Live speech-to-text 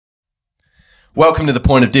Welcome to the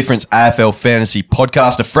Point of Difference AFL Fantasy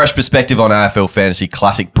Podcast, a fresh perspective on AFL Fantasy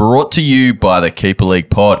Classic brought to you by the Keeper League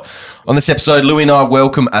Pod. On this episode, Louis and I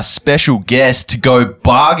welcome a special guest to go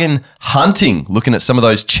bargain hunting, looking at some of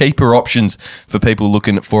those cheaper options for people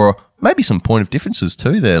looking for maybe some point of differences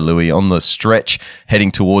too there, Louis, on the stretch heading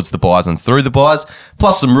towards the buys and through the buys,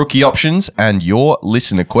 plus some rookie options and your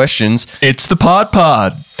listener questions. It's the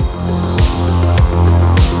Pod.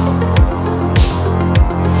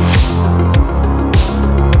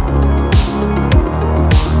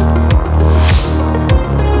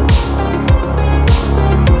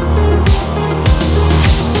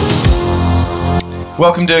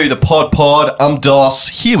 Welcome to the Pod. I'm Dos,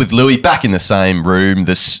 here with Louis, back in the same room,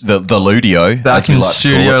 the Ludio. Back in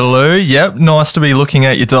Studio Lou. Yep, nice to be looking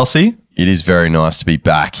at you, Dossie. It is very nice to be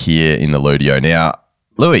back here in the Ludio. Now,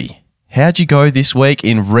 Louis, how'd you go this week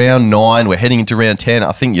in round 9? We're heading into round 10.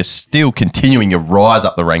 I think you're still continuing your rise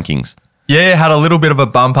up the rankings. Yeah, had a little bit of a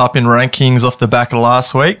bump up in rankings off the back of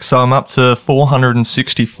last week, so I'm up to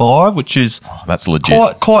 465, which is that's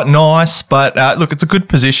legit. Quite nice, but look, it's a good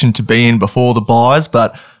position to be in before the buys,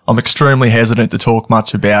 but I'm extremely hesitant to talk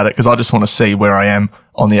much about it because I just want to see where I am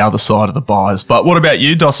on the other side of the buys. But what about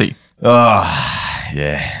you, Dossie?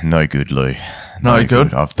 Yeah, no good, Lou. No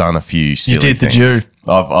good? I've done a few silly things. You did things.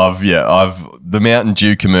 the Dew. I've the Mountain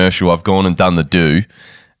Dew commercial. I've gone and done the do.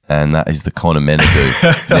 And that is the Conor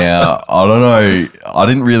Menadue. Now, I don't know. I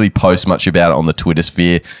didn't really post much about it on the Twitter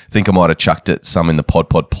sphere. I think I might have chucked it some in the Pod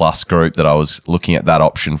Plus group that I was looking at that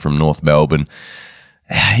option from North Melbourne.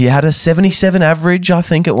 He had a 77 average, I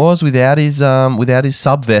think it was, without his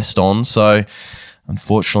sub vest on. So,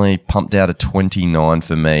 unfortunately, pumped out a 29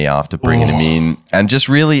 for me after bringing him in. And just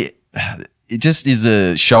really, it just is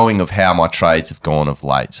a showing of how my trades have gone of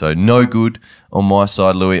late. So, no good on my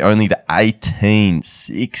side, Louis. Only the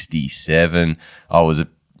 1867. I was at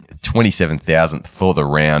 27,000th for the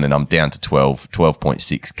round, and I'm down to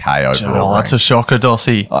 12.6k overall. Oh, that's a shocker,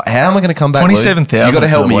 Dossie. How am I going to come back, 27,000. You got to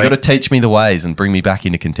help me. You got to teach me the ways and bring me back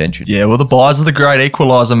into contention. Yeah, well, the buys are the great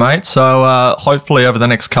equaliser, mate. So hopefully over the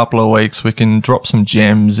next couple of weeks we can drop some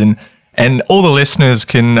gems and all the listeners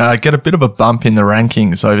can get a bit of a bump in the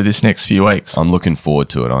rankings over this next few weeks. I'm looking forward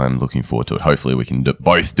to it. I am looking forward to it. Hopefully we can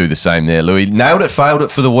both do the same there, Louis. Nailed it, failed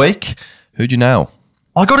it for the week. Who'd you nail?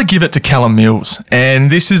 I got to give it to Callum Mills,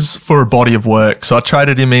 and this is for a body of work. So I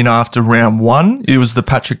traded him in after round 1. It was the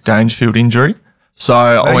Patrick Dangerfield injury. So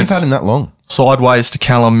I went you've had him that long. Sideways to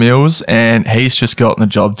Callum Mills, and he's just gotten the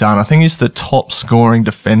job done. I think he's the top scoring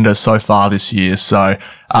defender so far this year. So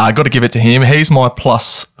I got to give it to him. He's my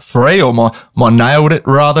 +3, or my nailed it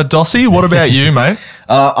rather, Dossie. What about you, mate?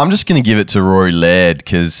 I'm just going to give it to Rory Laird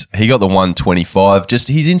because he got the 125. Just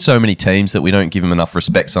he's in so many teams that we don't give him enough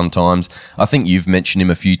respect sometimes. I think you've mentioned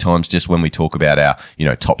him a few times just when we talk about our,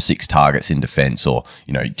 top 6 targets in defence, or,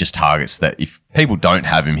 just targets that if people don't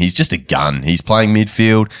have him, he's just a gun. He's playing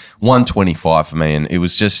midfield, 125 for me, and it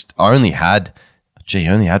was just I only had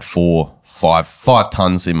 5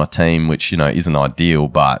 tons in my team, which isn't ideal,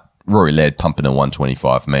 but Rory Laird pumping a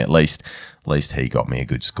 125 for me at least. At least he got me a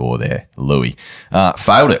good score there, Louis.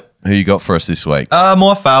 Failed it. Who you got for us this week?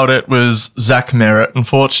 My failed it was Zach Merritt.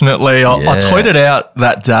 Unfortunately, I tweeted out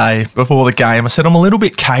that day before the game. I said I'm a little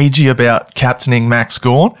bit cagey about captaining Max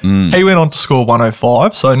Gawn. He went on to score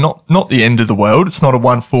 105, so not the end of the world. It's not a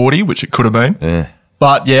 140, which it could have been. Yeah.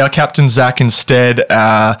 But yeah, I captained Zach instead.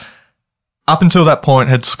 Up until that point,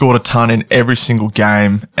 had scored a ton in every single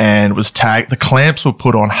game and was tagged. The clamps were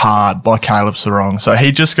put on hard by Caleb Serong. So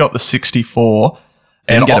he just got the 64.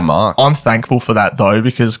 Didn't get a mark. I'm thankful for that, though,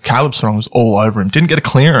 because Caleb Serong was all over him. Didn't get a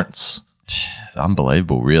clearance.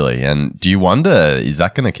 Unbelievable, really. And do you wonder, is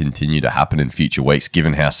that going to continue to happen in future weeks,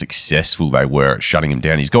 given how successful they were at shutting him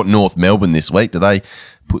down? He's got North Melbourne this week. Do they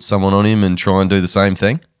put someone on him and try and do the same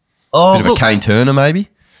thing? Bit of a Kane Turner, maybe?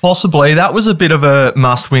 Possibly. That was a bit of a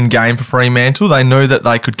must-win game for Fremantle. They knew that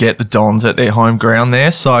they could get the Dons at their home ground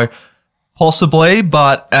there, so possibly.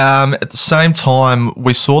 But at the same time,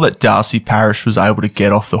 we saw that Darcy Parish was able to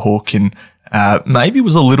get off the hook and maybe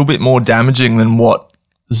was a little bit more damaging than what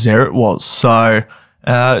Zerrett was. So,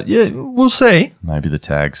 we'll see. Maybe the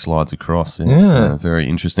tag slides across. It's very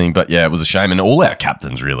interesting. But yeah, it was a shame. And all our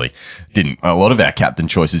captains really didn't. A lot of our captain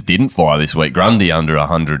choices didn't fire this week. Grundy under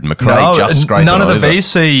 100. McRae just scraped none of over. the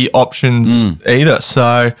VC options either.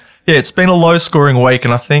 So, yeah, it's been a low-scoring week,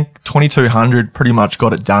 and I think 2,200 pretty much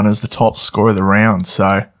got it done as the top score of the round.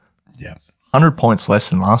 So, yeah. 100 points less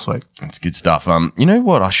than last week. That's good stuff. You know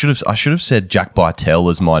what? I should have said Jack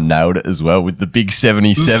Bytel as my nailed it as well with the big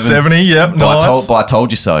 77. 70, yep, nice. But I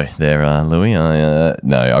told you so there, Louis.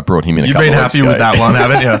 I brought him in a couple of weeks ago. You've been happy with that one,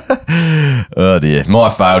 haven't you? Oh dear, my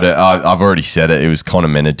failed it. I've already said it. It was Connor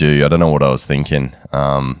Menadue. I don't know what I was thinking.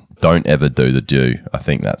 Don't ever do the do. I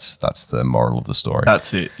think that's the moral of the story.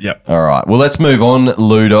 That's it. Yep. All right. Well, let's move on,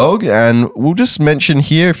 Lou Dog, and we'll just mention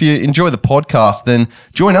here, if you enjoy the podcast, then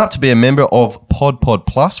join up to be a member of Pod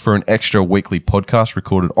Plus for an extra weekly podcast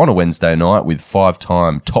recorded on a Wednesday night with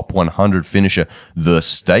 5-time top 100 finisher, The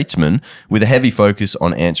Statesman, with a heavy focus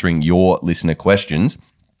on answering your listener questions.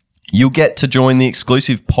 You'll get to join the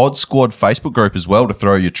exclusive Pod Squad Facebook group as well to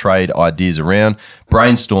throw your trade ideas around,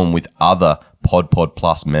 brainstorm with other Pod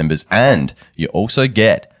Plus members, and you also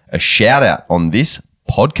get a shout out on this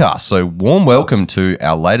podcast. So warm welcome to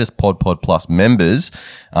our latest Pod Plus members.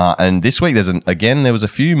 And this week, there was a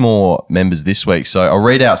few more members this week. So I'll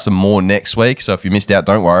read out some more next week. So if you missed out,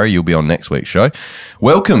 don't worry, you'll be on next week's show.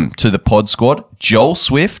 Welcome to the Pod Squad, Joel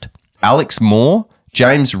Swift, Alex Moore,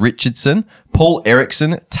 James Richardson, Paul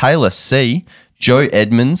Erickson, Taylor C, Joe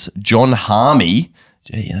Edmonds, John Harmey.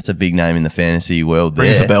 Gee, that's a big name in the fantasy world there.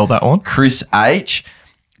 Rings a bell, that one. Chris H,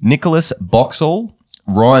 Nicholas Boxall,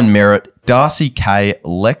 Ryan Merritt, Darcy K,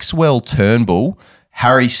 Lexwell Turnbull,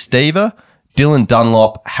 Harry Stever, Dylan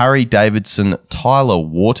Dunlop, Harry Davidson, Tyler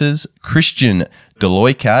Waters, Christian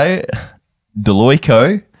Deloico,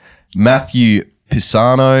 Matthew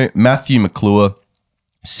Pisano, Matthew McClure,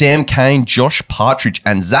 Sam Kane, Josh Partridge,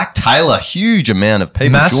 and Zach Taylor. Huge amount of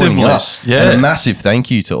people joining us. Yeah. And a massive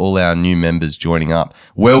thank you to all our new members joining up.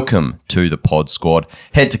 Welcome to the Pod Squad.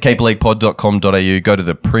 Head to keeperleaguepod.com.au, go to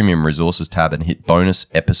the Premium Resources tab and hit bonus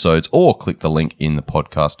episodes, or click the link in the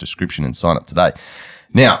podcast description and sign up today.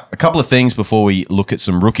 Now, a couple of things before we look at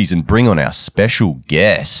some rookies and bring on our special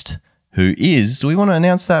guest, who is, do we want to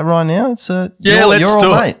announce that right now? It's let's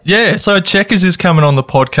do it. Yeah, so Checkers is coming on the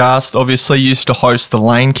podcast. Obviously used to host the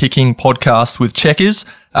Lane Kicking podcast with Checkers.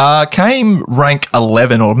 Came rank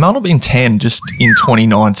 11, or it might have been 10 just in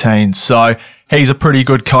 2019. So he's a pretty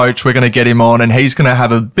good coach. We're going to get him on, and he's going to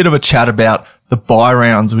have a bit of a chat about the buy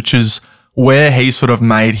rounds, which is where he sort of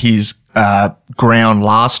made his ground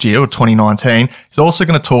last year, or 2019. He's also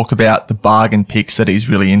going to talk about the bargain picks that he's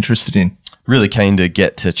really interested in. Really keen to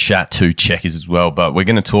get to chat to Checkers as well, but we're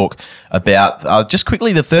going to talk about just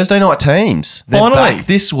quickly the Thursday night teams. They're back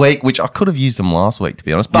this week, which I could have used them last week, to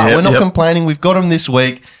be honest, but we're not complaining. We've got them this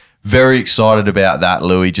week. Very excited about that,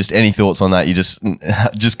 Louis. Just any thoughts on that? You're just going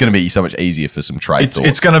to be so much easier for some trade thoughts.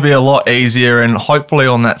 It's going to be a lot easier, and hopefully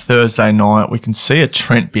on that Thursday night we can see a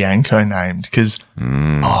Trent Bianco named, because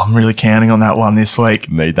I'm really counting on that one this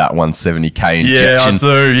week. Need that 170k injection. Yeah, I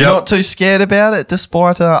do. Yep. You're not too scared about it,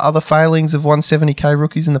 despite other failings of 170k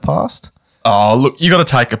rookies in the past? Oh, look, you got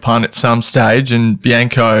to take a punt at some stage, and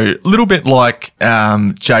Bianco, a little bit like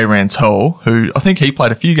Jay Rantoul, who I think he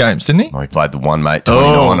played a few games, didn't he? Oh, he played the one, mate.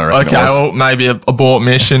 29, I reckon. Okay, well, maybe abort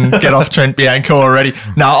mission, get off Trent Bianco already.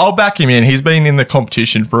 No, I'll back him in. He's been in the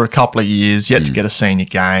competition for a couple of years, yet to get a senior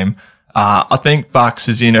game. I think Bucks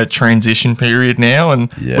is in a transition period now,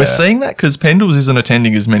 and we're seeing that because Pendles isn't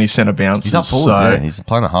attending as many centre bounces. He's up forward, He's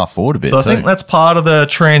playing a half forward a bit, so I think that's part of the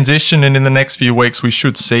transition, and in the next few weeks we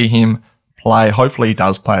should see him play. Hopefully he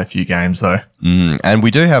does play a few games though. And we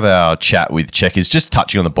do have our chat with Checkers, just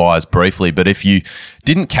touching on the buys briefly, but if you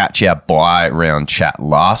didn't catch our buy round chat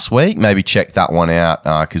last week, maybe check that one out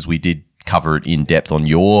because we did cover it in depth on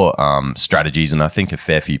your strategies, and I think a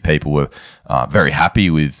fair few people were very happy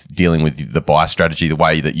with dealing with the buy strategy the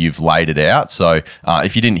way that you've laid it out. So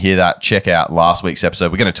if you didn't hear that, check out last week's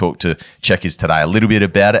episode. We're going to talk to Checkers today a little bit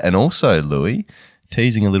about it, and also, Louis,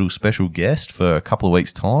 teasing a little special guest for a couple of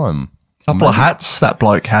weeks' time. Couple of hats that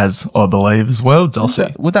bloke has, I believe, as well,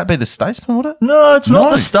 Dossie. Would that be the Statesman, would it? No, it's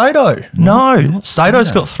not the Stato. No,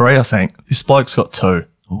 Stato's got 3, I think. This bloke's got 2.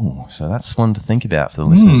 Oh, so that's one to think about for the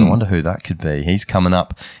listeners. I wonder who that could be. He's coming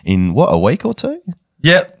up in, a week or two?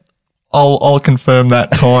 Yep. I'll confirm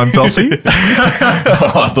that time, Dossie.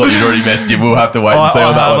 I thought you'd already messed him. We'll have to wait and see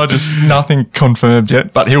on that one. Just nothing confirmed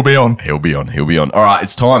yet, but he'll be on. He'll be on. All right,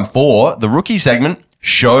 it's time for the rookie segment,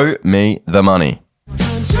 Show Me the Money.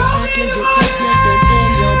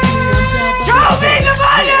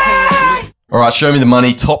 All right, show me the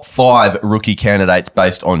money. Top 5 rookie candidates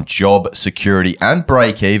based on job security and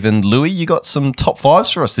break even. Louis, you got some top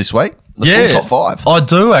 5s for us this week? Full top 5. I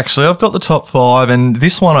do actually. I've got the top 5, and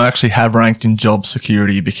this one I actually have ranked in job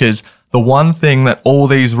security, because the one thing that all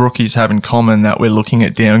these rookies have in common that we're looking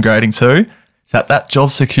at downgrading to is that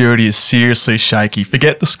job security is seriously shaky.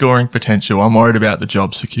 Forget the scoring potential. I'm worried about the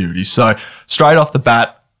job security. So straight off the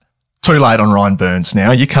bat, too late on Ryan Burns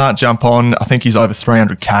now. You can't jump on. I think he's over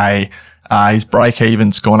 300k. His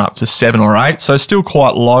break-even's gone up to 7 or 8, so still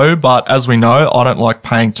quite low. But as we know, I don't like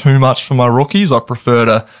paying too much for my rookies. I prefer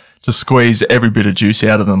to to squeeze every bit of juice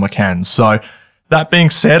out of them I can. So that being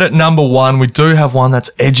said, at number 1, we do have one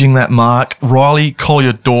that's edging that mark, Riley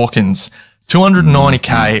Collier-Dawkins.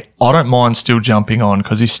 290k, I don't mind still jumping on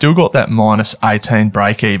because he's still got that minus 18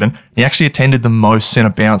 break even. He actually attended the most centre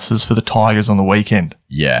bounces for the Tigers on the weekend.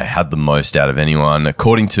 Yeah, had the most out of anyone.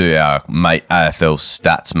 According to our mate AFL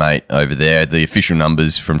stats mate over there, the official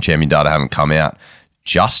numbers from Champion Data haven't come out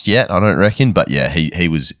just yet, I don't reckon. But yeah, he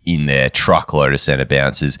was in there, truckload of centre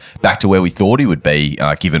bounces, back to where we thought he would be,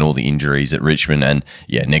 given all the injuries at Richmond. And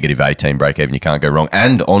yeah, negative 18 break even, you can't go wrong.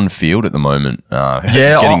 And on field at the moment.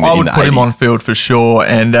 Yeah, I would put him on field for sure.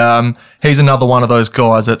 And he's another one of those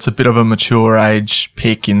guys that's a bit of a mature age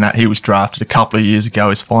pick in that he was drafted a couple of years ago.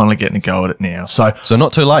 He's finally getting a go at it now. So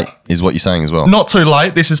not too late is what you're saying as well. Not too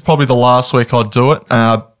late. This is probably the last week I'd do it.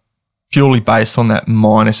 Purely based on that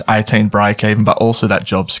minus 18 break even, but also that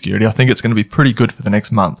job security. I think it's going to be pretty good for the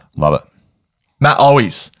next month. Love it. Matt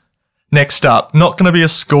Owies. Next up, not going to be a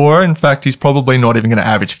scorer. In fact, he's probably not even going to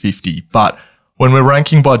average 50. But when we're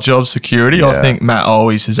ranking by job security, I think Matt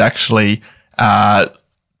Owies has actually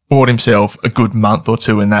bought himself a good month or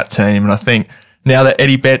two in that team. And I think now that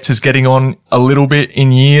Eddie Betts is getting on a little bit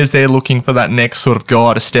in years, they're looking for that next sort of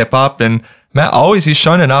guy to step up. And Matt Owies, he's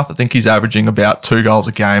shown enough. I think he's averaging about 2 goals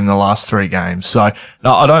a game in the last 3 games. So,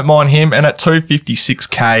 no, I don't mind him. And at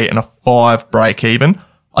 256k and a 5 break even,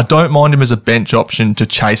 I don't mind him as a bench option to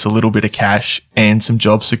chase a little bit of cash and some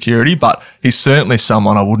job security, but he's certainly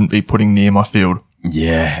someone I wouldn't be putting near my field.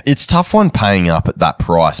 Yeah, it's tough one paying up at that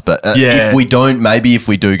price, but if we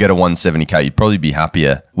do get a 170k, you'd probably be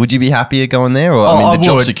happier. Would you be happier going there? Or the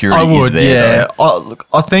job security is there. Yeah,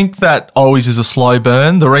 I think that always is a slow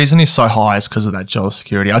burn. The reason he's so high is because of that job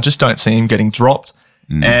security. I just don't see him getting dropped.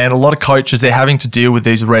 And a lot of coaches, they're having to deal with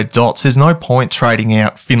these red dots. There's no point trading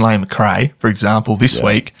out Finlay McRae, for example, this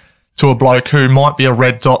week to a bloke who might be a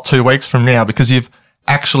red dot 2 weeks from now because you've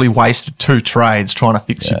actually wasted 2 trades trying to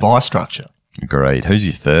fix your buy structure. Agreed. Who's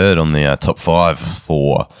your third on the top 5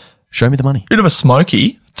 for Show Me the Money? Bit of a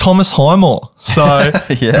smoky, Thomas Highmore. So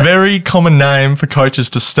very common name for coaches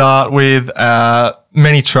to start with.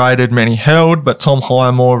 Many traded, many held, but Tom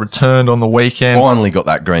Highmore returned on the weekend. Finally got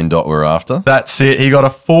that green dot we're after. That's it. He got a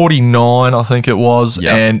 49, I think it was,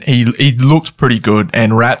 and he looked pretty good.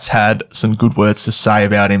 And Rats had some good words to say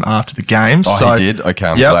about him after the game. Oh, he did? Okay,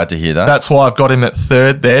 I'm glad to hear that. That's why I've got him at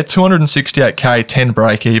third there. 268k, 10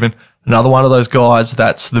 break even. Another one of those guys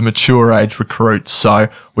that's the mature age recruits. So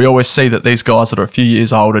we always see that these guys that are a few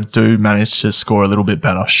years older do manage to score a little bit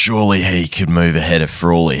better. Surely he could move ahead of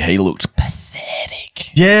Frawley. He looked pathetic.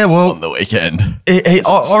 Yeah, well, on the weekend.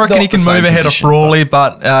 I reckon he can move ahead of Frawley,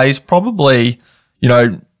 but he's probably,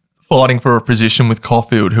 fighting for a position with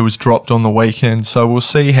Caulfield, who was dropped on the weekend. So we'll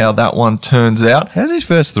see how that one turns out. How's his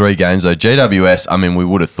first 3 games, though? GWS, we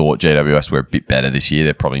would have thought GWS were a bit better this year.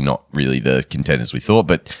 They're probably not really the contenders we thought.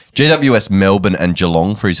 But GWS, Melbourne and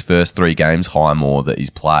Geelong for his first 3 games, Highmore that he's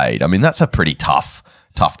played. That's a pretty tough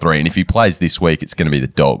 3. And if he plays this week, it's going to be the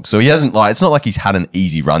Dogs. So he hasn't, it's not like he's had an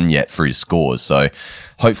easy run yet for his scores. So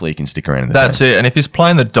hopefully he can stick around in the That's team. It. And if he's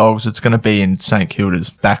playing the Dogs, it's going to be in St Kilda's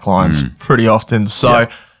backlines pretty often. So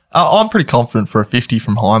I'm pretty confident for a 50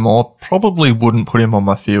 from Highmore. Probably wouldn't put him on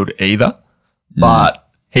my field either, but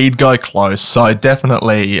he'd go close. So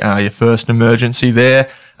definitely your first emergency there.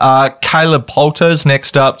 Caleb Poulter's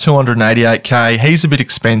next up, 288k. He's a bit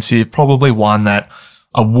expensive, probably one that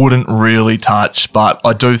I wouldn't really touch, but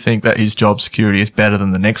I do think that his job security is better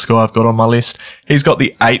than the next guy I've got on my list. He's got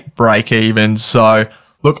the 8 break even. So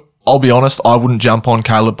look, I'll be honest, I wouldn't jump on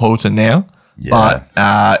Caleb Poulter now. Yeah.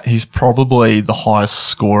 But he's probably the highest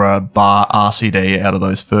scorer bar RCD out of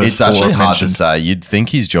those first 4. It's actually hard to say. You'd think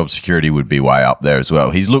his job security would be way up there as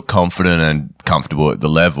well. He's looked confident and comfortable at the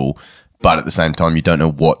level, but at the same time, you don't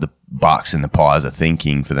know what the Bucks and the Pies are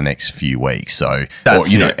thinking for the next few weeks. So,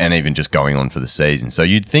 and even just going on for the season. So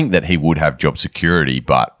you'd think that he would have job security,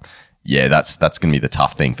 but yeah, that's going to be the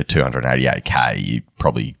tough thing for 288k. You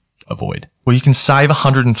probably avoid. Well, you can save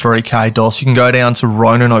 103k, Doss. You can go down to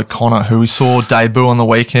Ronan O'Connor, who we saw debut on the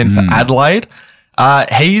weekend for Adelaide.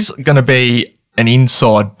 He's going to be an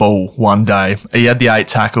inside bull one day. He had the 8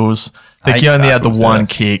 tackles. I think he only had the 1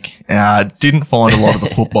 kick. Didn't find a lot of the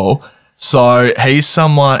football. So he's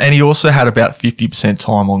someone, and he also had about 50%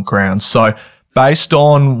 time on ground. So based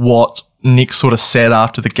on what Nick sort of said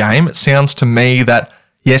after the game, it sounds to me that,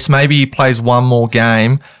 yes, maybe he plays one more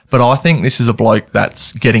game, but I think this is a bloke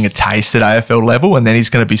that's getting a taste at AFL level, and then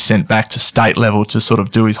he's going to be sent back to state level to sort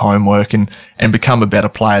of do his homework and become a better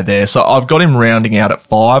player there. So I've got him rounding out at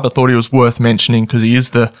 5. I thought he was worth mentioning because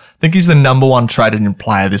I think he's the number 1 traded in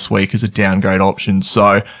player this week as a downgrade option.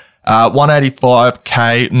 So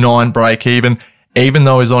 185k, 9 break even. Even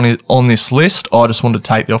though he's on this list, I just want to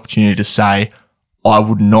take the opportunity to say I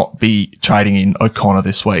would not be trading in O'Connor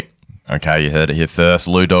this week. Okay, you heard it here first.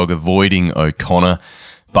 Lou Dog avoiding O'Connor.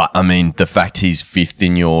 But, I mean, the fact he's fifth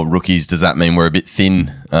in your rookies, does that mean we're a bit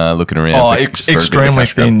thin looking around? Oh, extremely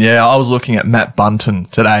thin, yeah. I was looking at Matt Bunton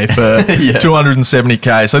today for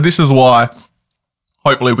 270k. So this is why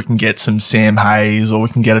hopefully we can get some Sam Hayes, or we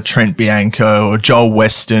can get a Trent Bianco, or Joel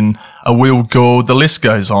Weston, a Will Gould. The list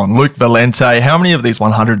goes on. Luke Valente. How many of these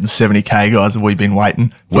 170k guys have we been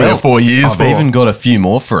waiting 3 or 4 years for? I've even got a few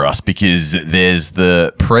more for us, because there's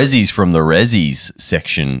the Prezzies from the Rezzies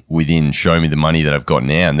section within Show Me the Money that I've got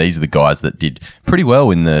now. And these are the guys that did pretty well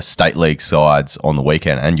in the State League sides on the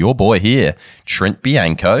weekend. And your boy here, Trent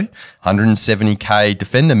Bianco, 170k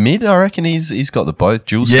defender mid. I reckon he's got the both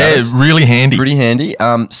dual status. Yeah, really handy. Pretty handy.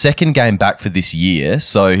 Second game back for this year.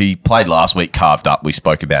 So he played last week, carved up. We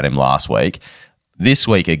spoke about him last week. This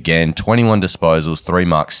week again, 21 disposals, 3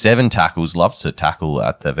 marks, 7 tackles. Loves to tackle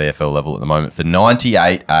at the VFL level at the moment for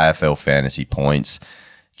 98 AFL fantasy points.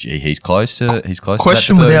 Gee, he's close to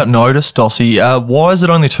Question that without notice, Dossie. Why is it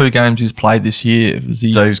only 2 games he's played this year?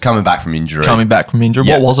 So he was coming back from injury.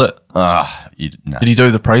 Yeah. What was it? No. Did he do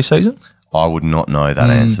the preseason? I would not know that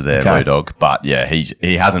answer there, Lou Dog. But yeah,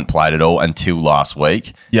 he hasn't played at all until last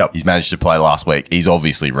week. Yep. He's managed to play last week. He's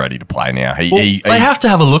obviously ready to play now. They have to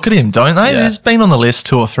have a look at him, don't they? Yeah. He's been on the list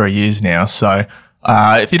 2 or 3 years now. So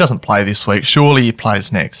if he doesn't play this week, surely he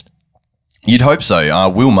plays next. You'd hope so.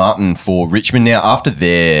 Will Martin for Richmond. Now, after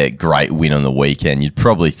their great win on the weekend, you'd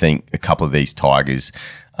probably think a couple of these Tigers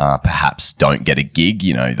perhaps don't get a gig.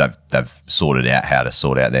 You know, they've sorted out how to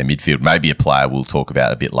sort out their midfield. Maybe a player we'll talk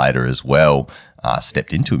about a bit later as well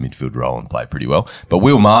stepped into a midfield role and played pretty well. But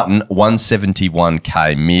Will Martin,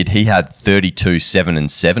 171k mid. He had 32, 7 and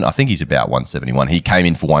 7. I think he's about 171. He came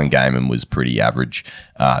in for 1 game and was pretty average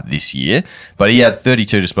this year. But he had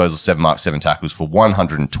 32 disposals, 7 marks, 7 tackles for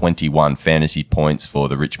 121 fantasy points for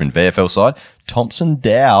the Richmond VFL side. Thompson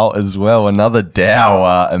Dow as well, another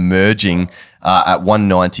Dow emerging at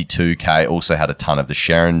 192k. Also had a ton of the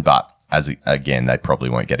Sharon, but again, they probably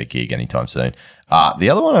won't get a gig anytime soon. The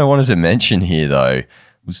other one I wanted to mention here, though,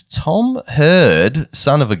 was Tom Hurd,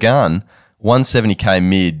 son of a gun, 170k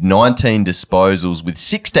mid, 19 disposals with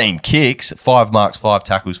 16 kicks, 5 marks, 5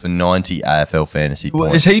 tackles for 90 AFL fantasy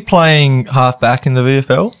points. Is he playing half-back in the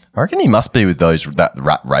VFL? I reckon he must be with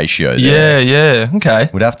that ratio there. Yeah, okay.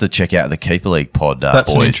 We'd have to check out the Keeper League pod,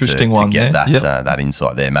 That's boys, an interesting to one get there. that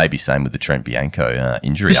insight there. Maybe same with the Trent Bianco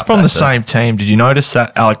injury. Just from the same team, did you notice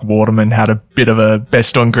that Alec Waterman had a bit of a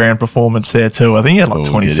best on ground performance there too? I think he had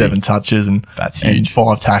 27 touches and that's huge. And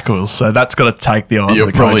 5 tackles. So that's got to take the eyes You're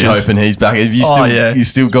of the probably coaches. hoping he's back. Have you you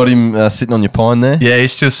still got him sitting on your pine there? Yeah,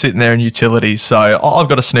 he's still sitting there in utilities. So I've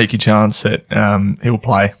got a sneaky chance that he'll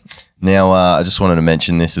play. Now, I just wanted to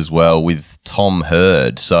mention this as well with Tom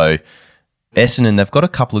Hurd. So Essendon, they've got a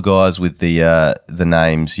couple of guys with the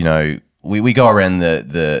names. You know, we go around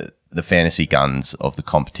the fantasy guns of the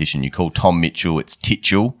competition. You call Tom Mitchell, it's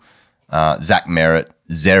Titchell, Zach Merritt,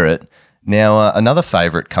 Zerrett. Now, another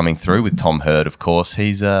favourite coming through with Tom Hurd, of course,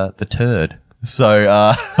 he's the Turd.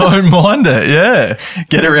 So, don't mind it, yeah.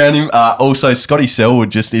 Get around him. Also, Scotty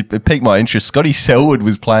Selwood, it piqued my interest. Scotty Selwood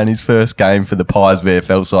was playing his first game for the Pies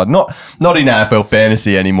VFL side. Not in AFL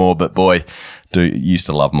fantasy anymore, but boy, used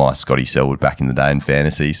to love my Scotty Selwood back in the day in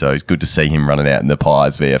fantasy. So it's good to see him running out in the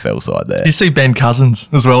Pies VFL side there. Did you see Ben Cousins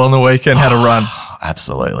as well on the weekend? Had a run.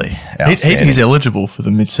 Absolutely. He's eligible for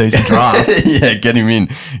the mid-season draft. Yeah, get him in.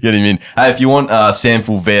 Hey, if you want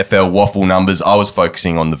SANFL VFL waffle numbers, I was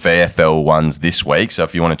focusing on the VFL ones this week. So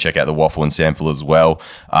if you want to check out the waffle and SANFL as well,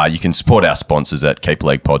 you can support our sponsors at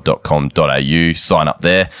keeperleaguepod.com.au. Sign up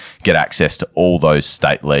there, get access to all those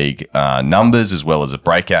state league numbers, as well as a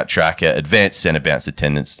breakout tracker, advanced centre bounce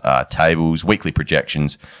attendance tables, weekly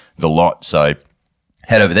projections, the lot. So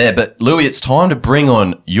head over there. But Louis, it's time to bring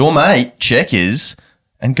on your mate, Checkers,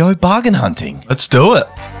 and go bargain hunting. Let's do it.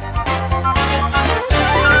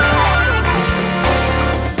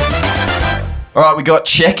 All right, we got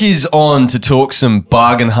Checkers on to talk some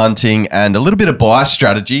bargain hunting and a little bit of buy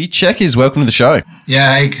strategy. Checkers, welcome to the show.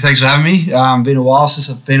 Yeah, hey, thanks for having me. Been a while since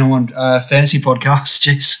I've been on fantasy podcasts.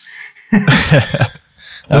 Jeez.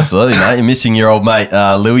 Absolutely, mate. You're missing your old mate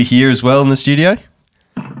Louis here as well in the studio.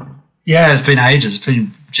 Yeah, it's been ages. It's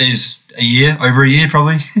been, over a year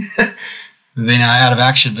probably. We've been out of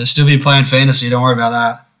action, but still been playing fantasy. Don't worry about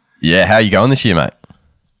that. Yeah, how are you going this year, mate?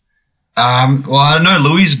 Well, I know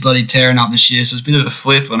Louis is bloody tearing up this year, so it's a bit of a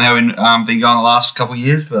flip on how we've been going the last couple of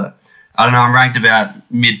years, but I don't know, I'm ranked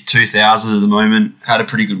about mid-2000s at the moment. Had a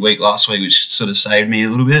pretty good week last week, which sort of saved me a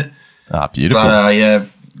little bit. Ah, beautiful. But,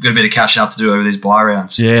 got a bit of catching up to do over these bye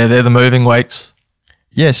rounds. Yeah, they're the moving weeks.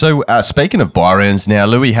 Yeah, so speaking of bye rounds now,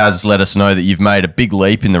 Louis has let us know that you've made a big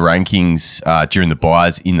leap in the rankings during the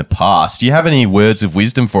byes in the past. Do you have any words of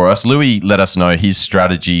wisdom for us? Louis let us know his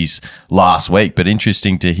strategies last week, but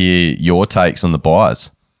interesting to hear your takes on the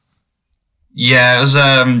byes. Yeah, it was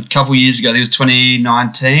a couple of years ago. I think it was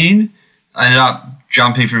 2019. I ended up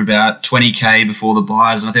jumping from about 20K before the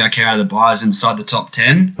byes, and I think I came out of the byes inside the top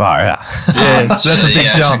 10. Oh, yeah. Yeah, that's a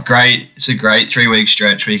big jump. It's a great 3-week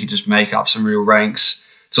stretch where you can just make up some real ranks.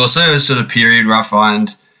 It's also a sort of period where I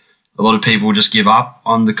find a lot of people just give up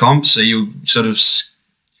on the comp. So you sort of,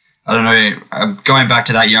 I don't know, going back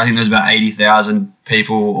to that year, I think there was about 80,000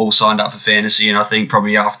 people all signed up for fantasy. And I think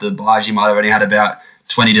probably after the byes, you might have only had about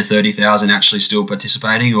 20 to 30,000 actually still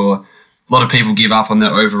participating. Or a lot of people give up on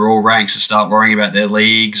their overall ranks and start worrying about their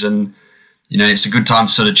leagues. And, you know, it's a good time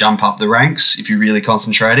to sort of jump up the ranks if you're really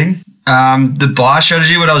concentrating. The buy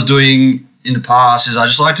strategy, what I was doing in the past is I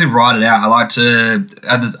just like to write it out. I like to,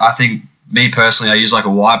 I think me personally, I use like a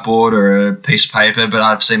whiteboard or a piece of paper, but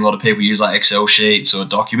I've seen a lot of people use like Excel sheets or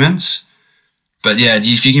documents. But yeah,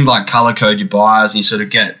 if you can like color code your buys and you sort of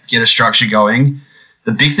get a structure going,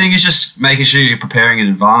 the big thing is just making sure you're preparing in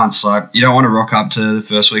advance. Like you don't want to rock up to the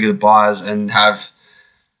first week of the buys and have,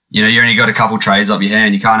 you know, you only got a couple trades up your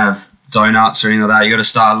hand. You can't have donuts or anything like that. You got to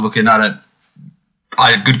start looking at it.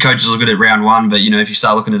 Good coaches look at it round one, but, you know, if you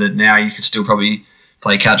start looking at it now, you can still probably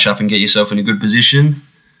play catch up and get yourself in a good position.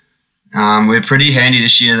 We're pretty handy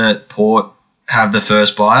this year that Port have the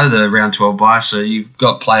first bye, the round 12 bye. So you've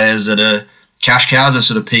got players that are cash cows are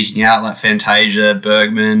sort of peaking out, like Fantasia,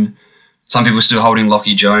 Bergman. Some people are still holding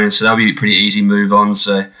Lockie Jones, so that'll be a pretty easy move on.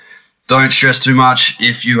 So don't stress too much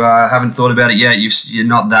if you haven't thought about it yet. You're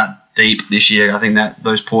not that deep this year. I think that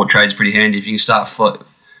those Port trades are pretty handy. If you can start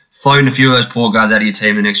floating a few of those Port guys out of your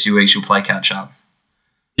team the next few weeks, you'll play catch up.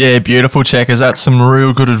 Yeah, beautiful, Checkers. That's some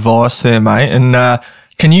real good advice there, mate. And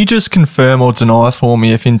can you just confirm or deny for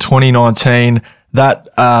me if in 2019 that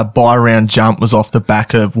buy round jump was off the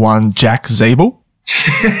back of one Jack Zeeble?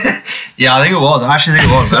 Yeah, I think it was. I actually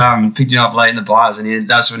think it was. Picked him up late in the buys, and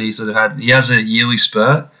that's when he sort of he has a yearly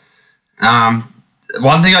spurt.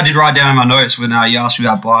 One thing I did write down in my notes when you asked me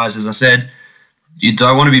about buys is I said, you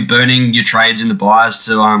don't want to be burning your trades in the buys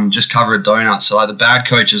to just cover a donut. So like the bad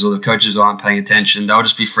coaches or the coaches who aren't paying attention, they'll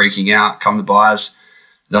just be freaking out come the buys.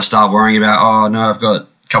 They'll start worrying about, oh, no, I've got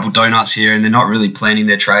a couple donuts here, and they're not really planning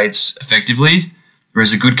their trades effectively.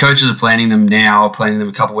 Whereas the good coaches are planning them now, planning them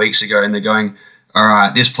a couple weeks ago, and they're going, all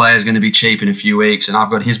right, this player is going to be cheap in a few weeks, and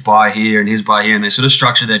I've got his buy here and his buy here, and they sort of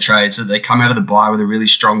structure their trades so that they come out of the buy with a really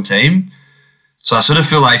strong team. So I sort of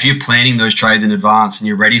feel like if you're planning those trades in advance and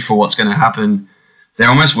you're ready for what's going to happen, they're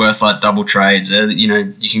almost worth like double trades. You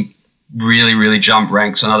know, you can really, really jump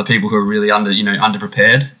ranks on other people who are really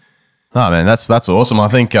underprepared. Oh man, that's awesome. I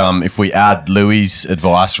think if we add Louis'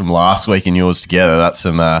 advice from last week and yours together, that's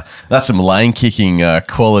some lane kicking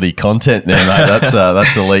quality content there, mate.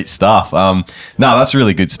 That's elite stuff. No, that's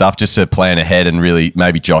really good stuff. Just to plan ahead and really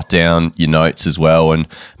maybe jot down your notes as well and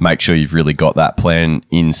make sure you've really got that plan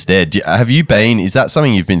instead. Is that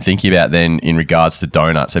something you've been thinking about then in regards to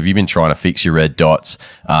donuts? Have you been trying to fix your red dots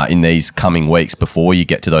in these coming weeks before you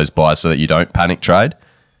get to those buys so that you don't panic trade?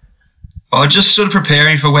 Or just sort of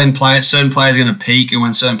preparing for when certain players are going to peak and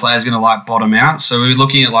when certain players are going to like bottom out. So we're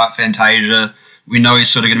looking at like Fantasia. We know he's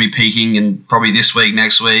sort of going to be peaking and probably this week,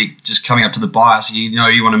 next week, just coming up to the buy. So you know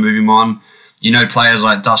you want to move him on. You know players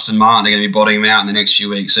like Dustin Martin are going to be bottoming him out in the next few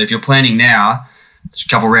weeks. So if you're planning now, a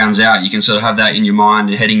couple rounds out, you can sort of have that in your mind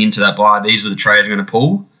and heading into that buy. These are the trades you're going to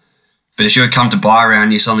pull. But if you come to buy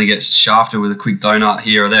round, you suddenly get shafted with a quick donut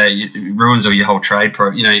here or there. It ruins all your whole trade.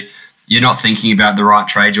 You're not thinking about the right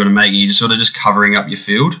trade you want to make. You're just sort of just covering up your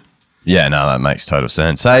field. Yeah, no, that makes total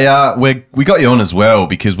sense. Hey, we got you on as well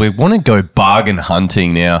because we want to go bargain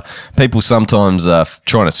hunting now. People sometimes are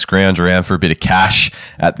trying to scrounge around for a bit of cash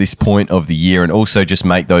at this point of the year and also just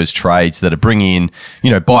make those trades that are bringing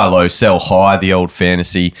in, buy low, sell high, the old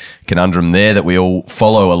fantasy conundrum there that we all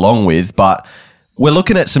follow along with. But we're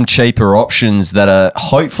looking at some cheaper options that are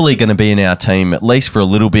hopefully going to be in our team at least for a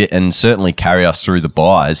little bit and certainly carry us through the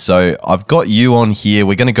buys. So I've got you on here.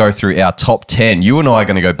 We're going to go through our top 10. You and I are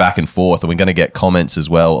going to go back and forth and we're going to get comments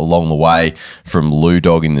as well along the way from Lou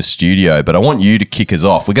Dog in the studio. But I want you to kick us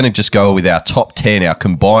off. We're going to just go with our top 10, our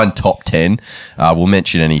combined top 10. We'll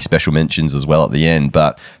mention any special mentions as well at the end.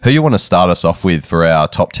 But who you want to start us off with for our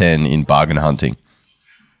top 10 in bargain hunting?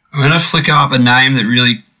 I'm going to flick up a name that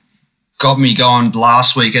really got me going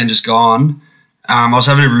last weekend, just gone. I was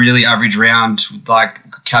having a really average round,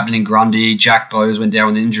 like captaining Grundy. Jack Bowes went down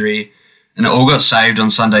with injury, and it all got saved on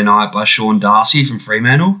Sunday night by Sean Darcy from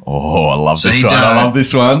Fremantle. Oh, I love this one. I love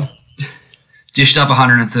this one. Dished up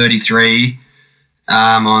 133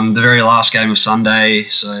 on the very last game of Sunday.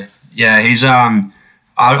 So, yeah, he's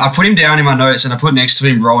I put him down in my notes, and I put next to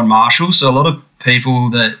him Rowan Marshall. So a lot of people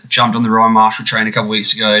that jumped on the Rowan Marshall train a couple of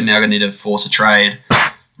weeks ago now going to need to force a trade.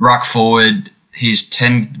 Ruck forward, Darcy's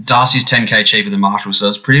 10K cheaper than Marshall, so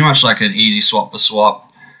it's pretty much like an easy swap for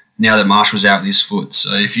swap now that Marshall's out with his foot.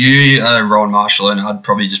 So if you are Rowan Marshall, and I'd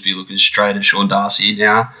probably just be looking straight at Sean Darcy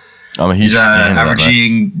now. He's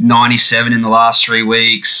averaging 97 in the last 3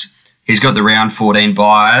 weeks. He's got the round 14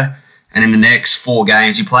 bye. And in the next 4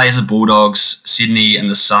 games, he plays the Bulldogs, Sydney, and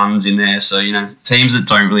the Suns in there. So, teams that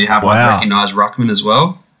don't really have recognised ruckman as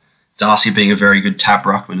well. Darcy being a very good tap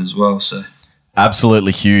ruckman as well. So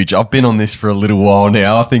absolutely huge. I've been on this for a little while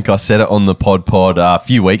now. I think I said it on the pod a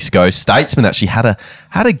few weeks ago. Statesman actually had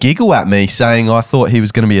a giggle at me saying I thought he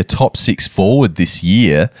was going to be a top 6 forward this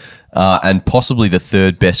year. And possibly the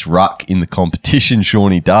 3rd best ruck in the competition,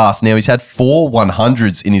 Shawnee Darce. Now, he's had 4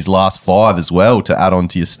 100s in his last 5 as well to add on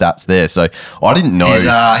to your stats there. So I didn't know.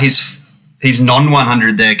 His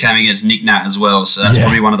non-100 there came against Nick Nat as well. So that's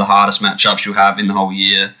probably one of the hardest matchups you'll have in the whole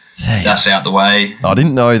year. Damn. That's out the way. I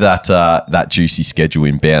didn't know that juicy schedule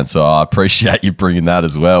inbound, so I appreciate you bringing that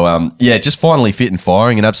as well. Just finally fit and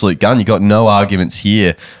firing, an absolute gun. You got no arguments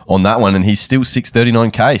here on that one, and he's still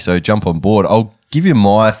 639K, so jump on board. I'll give you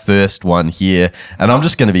my first one here, and I'm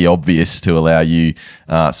just going to be obvious to allow you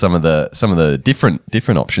some of the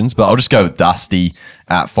different options, but I'll just go with Dusty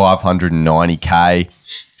at 590K.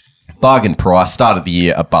 Bargain price, start of the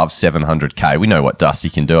year above 700K. We know what Dusty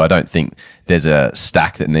can do. I don't think there's a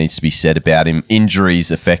stack that needs to be said about him. Injuries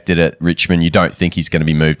affected at Richmond. You don't think he's going to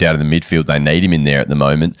be moved out of the midfield. They need him in there at the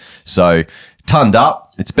moment. So tonned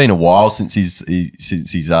up. It's been a while since he's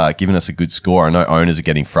given us a good score. I know owners are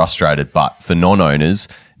getting frustrated, but for non-owners,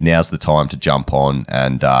 now's the time to jump on.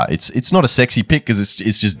 And it's not a sexy pick because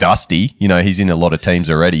it's just Dusty. He's in a lot of teams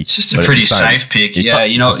already. It's just a pretty safe pick. Yeah,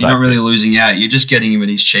 you're not really losing out. You're just getting him at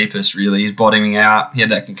his cheapest, really. He's bottoming out. He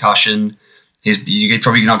had that concussion. You're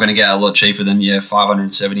probably not going to get a lot cheaper than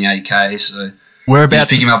 578K. So just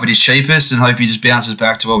pick him up at his cheapest and hope he just bounces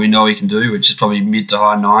back to what we know he can do, which is probably mid to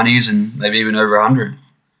high 90s and maybe even over 100.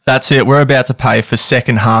 That's it. We're about to pay for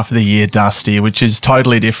second half of the year Dusty, which is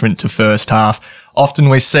totally different to first half. Often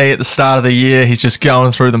we see at the start of the year, he's just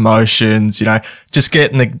going through the motions, just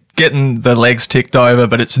getting the legs ticked over,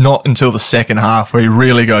 but it's not until the second half where he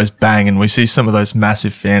really goes bang and we see some of those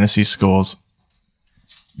massive fantasy scores.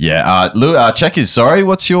 Yeah. Checkers, sorry,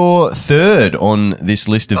 what's your third on this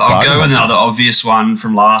list of I'll go with another obvious one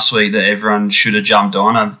from last week that everyone should have jumped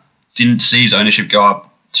on. I didn't see his ownership go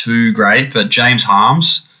up too great, but James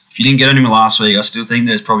Harms, if you didn't get on him last week, I still think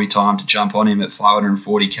there's probably time to jump on him at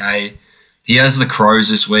 540K. He has the Crows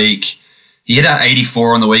this week. He hit out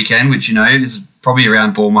 84 on the weekend, which, is probably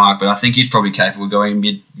around ball mark, but I think he's probably capable of going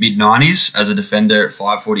mid-90s as a defender at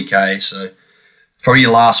 540K. So probably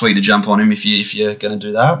your last week to jump on him if you're going to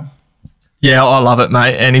do that. Yeah, I love it,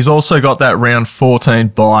 mate. And he's also got that round 14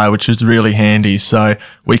 bye, which is really handy. So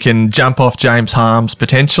we can jump off James Harms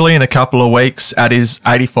potentially in a couple of weeks at his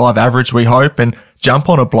 85 average, we hope, and jump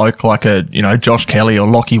on a bloke like Josh Kelly or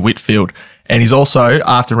Lockie Whitfield. And he's also,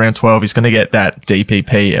 after round 12, he's going to get that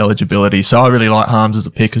DPP eligibility. So I really like Harms as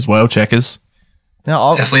a pick as well, Checkers.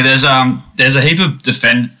 Now, definitely, there's a heap of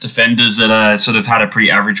defenders that sort of had a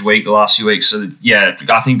pretty average week the last few weeks. So yeah,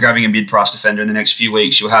 I think grabbing a mid-price defender in the next few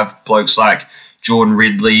weeks, you'll have blokes like Jordan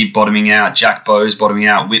Ridley bottoming out, Jack Bowes bottoming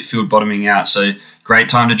out, Whitfield bottoming out. So great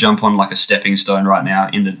time to jump on like a stepping stone right now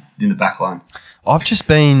in the back line. I've just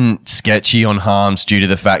been sketchy on Harms due to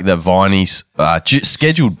the fact that Viney's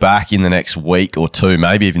scheduled back in the next week or two,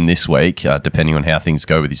 maybe even this week, depending on how things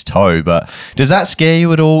go with his toe. But does that scare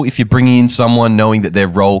you at all if you're bringing in someone knowing that their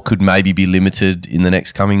role could maybe be limited in the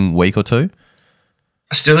next coming week or two?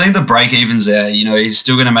 I still think the break-even's there. He's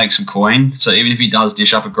still going to make some coin. So even if he does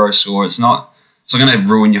dish up a gross score, it's not going to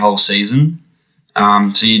ruin your whole season.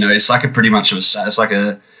 It's like a pretty much of it's like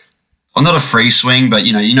a... Well, not a free swing, but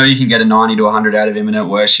you can get a 90 to 100 out of him, and at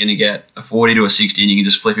worst you're going to get a 40 to a 60, and you can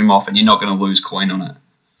just flip him off, and you're not going to lose coin on it.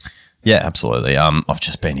 Yeah, absolutely. I've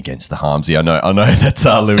just been against the Harmsy. I know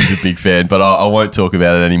that Louis is a big fan, but I won't talk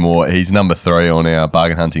about it anymore. He's number 3 on our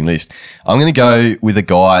bargain hunting list. I'm going to go with a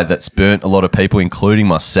guy that's burnt a lot of people, including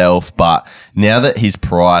myself, but now that his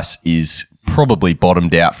price is probably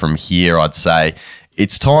bottomed out from here, I'd say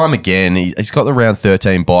it's time again. He's got the round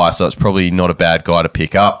 13 buy, so it's probably not a bad guy to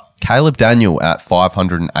pick up. Caleb Daniel at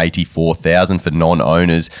 584,000 for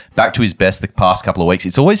non-owners, back to his best the past couple of weeks.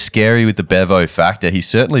 It's always scary with the Bevo factor. He's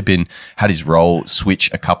certainly had his role switch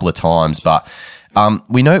a couple of times, but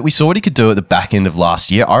we saw what he could do at the back end of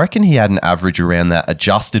last year. I reckon he had an average around that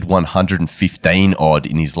adjusted 115 odd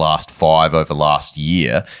in his last 5 over last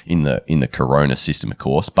year in the Corona system, of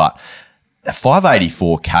course, but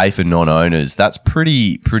 584K for non-owners, that's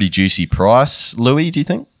pretty juicy price. Louis, do you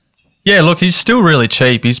think? Yeah, look, he's still really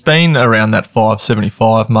cheap. He's been around that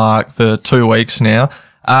 575 mark for 2 weeks now.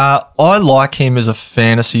 I like him as a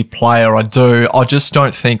fantasy player. I do. I just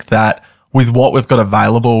don't think that with what we've got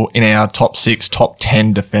available in our top 6, top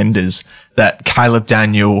 10 defenders, that Caleb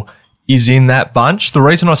Daniel is in that bunch. The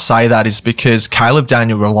reason I say that is because Caleb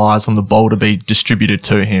Daniel relies on the ball to be distributed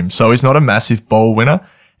to him. So he's not a massive ball winner.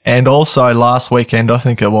 And also last weekend, I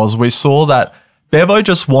think it was, we saw that Bevo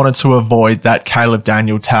just wanted to avoid that Caleb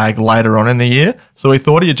Daniel tag later on in the year. So we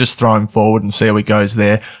thought he'd just throw him forward and see how he goes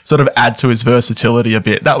there, sort of add to his versatility a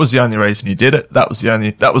bit. That was the only reason he did it. That was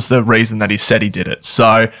the reason that he said he did it.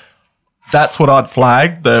 So that's what I'd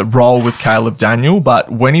flag, the role with Caleb Daniel.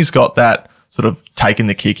 But when he's got that sort of taking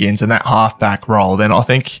the kick-ins and that halfback role, then I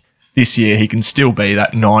think this year he can still be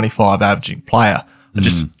that 95 averaging player.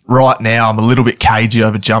 Just right now, I'm a little bit cagey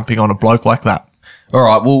over jumping on a bloke like that. All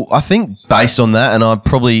right. Well, I think based on that, and I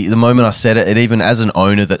probably, the moment I said it, even as an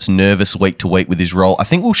owner that's nervous week to week with his role, I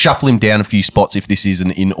think we'll shuffle him down a few spots if this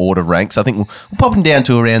isn't in order ranks. I think we'll pop him down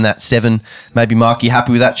to around that 7, maybe mark. You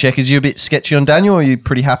happy with that check? Is you a bit sketchy on Daniel, or are you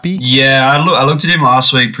pretty happy? Yeah, I looked at him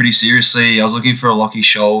last week pretty seriously. I was looking for a Lockie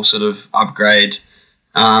Scholl sort of upgrade.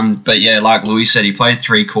 But yeah, like Louis said, he played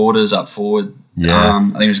 3 quarters up forward. Yeah. I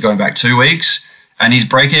think it was going back 2 weeks. And his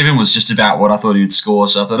break-even was just about what I thought he would score,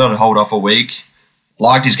 so I thought I'd hold off a week.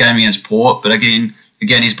 Liked his game against Port, but again,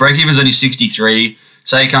 his break-even is only 63.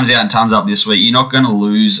 Say he comes out and tons up this week, you're not going to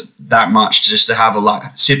lose that much just to have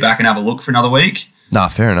sit back and have a look for another week. Nah,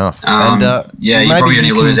 fair enough. You probably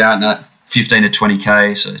only lose out in that 15 to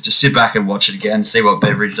 20K, so just sit back and watch it again, see what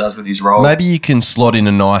Beveridge does with his role. Maybe you can slot in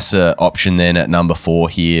a nicer option then at number 4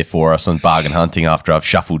 here for us on bargain hunting after I've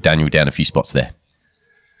shuffled Daniel down a few spots there.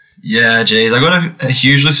 Yeah, geez. I've got a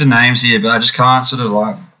huge list of names here, but I just can't sort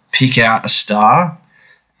of pick out a star.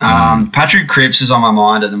 Patrick Cripps is on my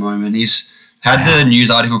mind at the moment. He's had the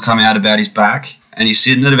news article come out about his back, and he's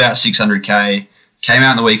sitting at about 600K. Came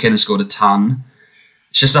out on the weekend and scored a ton.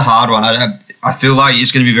 It's just a hard one. I feel like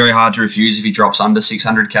it's going to be very hard to refuse if he drops under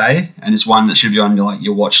 600K, and it's one that should be on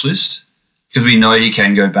your watch list because we know he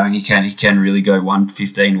can go bang. He can really go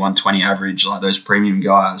 115, 120 average like those premium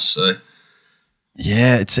guys. So.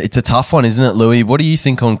 Yeah, it's a tough one, isn't it, Louis? What do you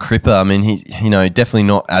think on Cripper? I mean, he definitely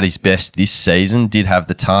not at his best this season. Did have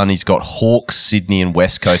the ton. He's got Hawks, Sydney, and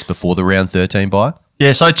West Coast before the round 13 bye.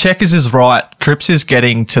 Yeah, so Checkers is right. Cripps is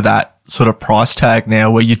getting to that sort of price tag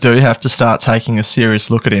now where you do have to start taking a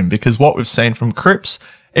serious look at him because what we've seen from Cripps,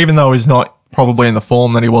 even though he's not probably in the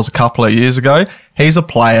form that he was a couple of years ago, he's a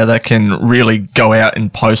player that can really go out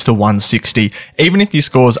and post a 160. Even if he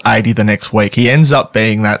scores 80 the next week, he ends up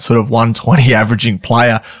being that sort of 120 averaging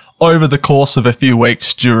player over the course of a few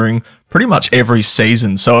weeks during pretty much every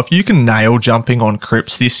season. So if you can nail jumping on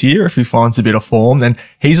Cripps this year, if he finds a bit of form, then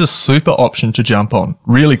he's a super option to jump on.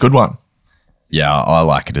 Really good one. Yeah, I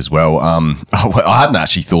like it as well. I hadn't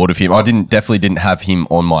actually thought of him. I definitely didn't have him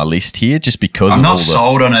on my list here just because I'm not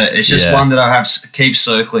sold on it. It's just one that I keep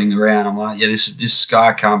circling around. I'm like, yeah, this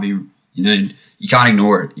guy can't be, you can't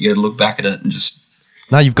ignore it. You got to look back at it and just.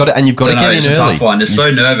 No, you've got it, and you've got to get in early. It's a tough one. It's so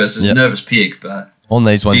nervous. It's a nervous pick, but on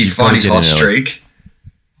these ones, you've got to get in early. Find his hot streak.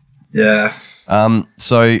 Yeah.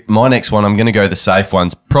 So my next one, I'm going to go the safe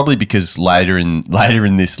ones, probably because later in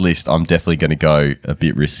this list, I'm definitely going to go a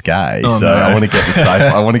bit risque. Oh, so no. I want to get the safe.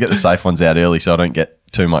 I want to get the safe ones out early, so I don't get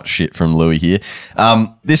too much shit from Louis here.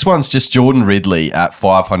 This one's just Jordan Ridley at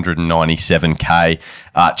 597K,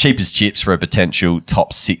 cheap as chips for a potential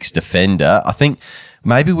top 6 defender. I think.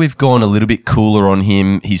 Maybe we've gone a little bit cooler on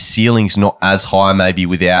him. His ceiling's not as high, maybe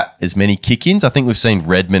without as many kick-ins. I think we've seen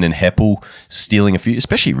Redmond and Heppel stealing a few,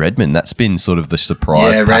 especially Redmond. That's been sort of the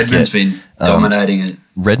surprise. Yeah, Redmond's been dominating it.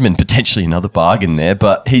 Redmond potentially another bargain there,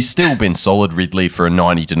 but he's still been solid, Ridley, for a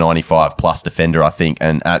 90 to 95 plus defender, I think,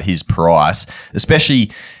 and at his price, especially.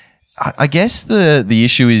 I guess the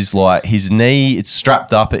issue is like his knee, it's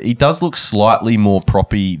strapped up. He does look slightly more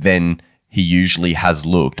proppy than he usually has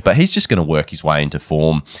looked, but he's just going to work his way into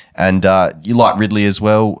form. And you like Ridley as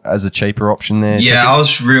well as a cheaper option there? Yeah, I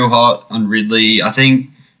was real hot on Ridley. I think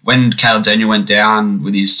when Caleb Daniel went down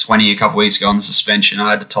with his 20 a couple weeks ago on the suspension,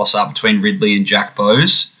 I had to toss up between Ridley and Jack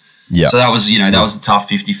Bowes. Yeah. So that was a tough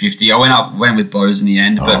 50-50. I went with Bowes in the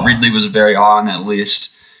end, but Ridley was very high on that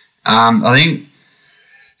list. I think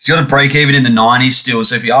he's got a break even in the 90s still.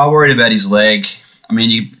 So if you are worried about his leg, I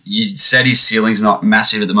mean, you said his ceiling's not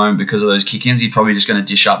massive at the moment because of those kick-ins. He's probably just going to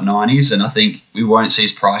dish up 90s, and I think we won't see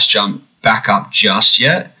his price jump back up just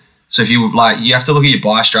yet. So if you have to look at your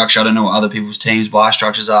buy structure. I don't know what other people's teams' buy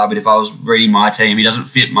structures are, but if I was reading my team, he doesn't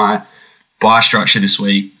fit my buy structure this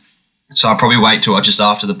week. So I'll probably wait till just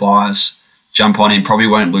after the buys, jump on him. Probably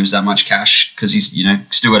won't lose that much cash because he's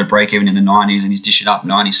still got a break even in the 90s and he's dishing up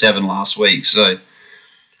 97 last week. So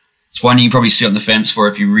it's one you can probably sit on the fence for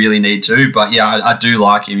if you really need to. But yeah, I do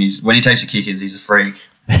like him. When he takes the kick-ins, he's a freak.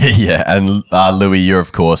 Yeah, and Louis, you're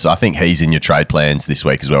of course, I think he's in your trade plans this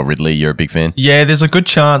week as well. Ridley, you're a big fan? Yeah, there's a good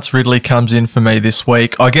chance Ridley comes in for me this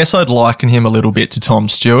week. I guess I'd liken him a little bit to Tom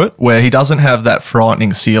Stewart, where he doesn't have that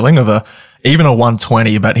frightening ceiling of even a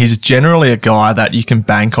 120, but he's generally a guy that you can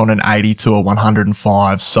bank on an 80 to a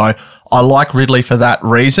 105. So I like Ridley for that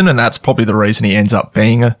reason, and that's probably the reason he ends up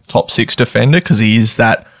being a top 6 defender, because he is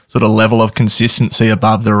that sort of level of consistency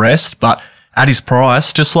above the rest. But at his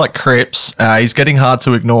price, just like Cripps, he's getting hard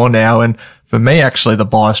to ignore now. And for me, actually, the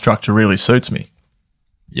buy structure really suits me.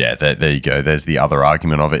 Yeah, there you go. There's the other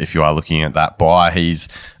argument of it. If you are looking at that buy, he's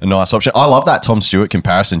a nice option. I love that Tom Stewart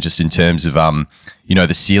comparison just in terms of,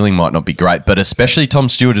 the ceiling might not be great, but especially Tom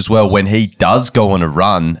Stewart as well, when he does go on a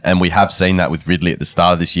run, and we have seen that with Ridley at the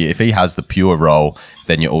start of this year, if he has the pure role,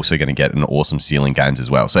 then you're also going to get an awesome ceiling games as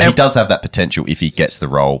well. So he does have that potential if he gets the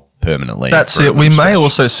role permanently. That's it. We may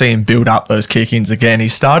also see him build up those kick-ins again. He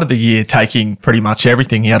started the year taking pretty much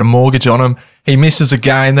everything. He had a mortgage on him. He misses a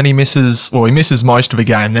game, then he misses most of a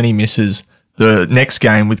game, then he misses the next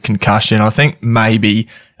game with concussion. I think maybe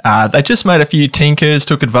they just made a few tinkers,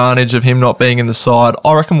 took advantage of him not being in the side.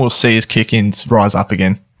 I reckon we'll see his kick-ins rise up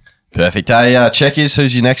again. Perfect. Hey, checkers,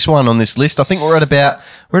 who's your next one on this list? I think we're at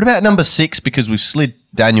about number 6 because we've slid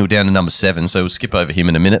Daniel down to number 7, so we'll skip over him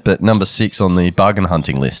in a minute. But number 6 on the bargain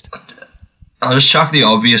hunting list. I'll just chuck the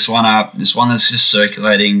obvious one up. This one that's just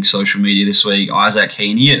circulating social media this week. Isaac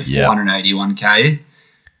Heaney at 481k. He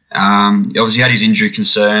obviously had his injury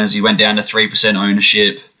concerns. He went down to 3%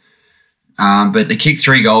 ownership. But they kicked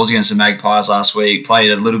 3 goals against the Magpies last week,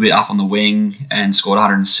 played a little bit up on the wing and scored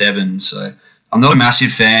 107. So I'm not a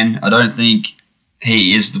massive fan. I don't think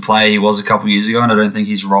he is the player he was a couple of years ago, and I don't think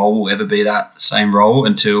his role will ever be that same role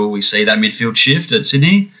until we see that midfield shift at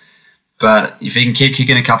Sydney. But if he can keep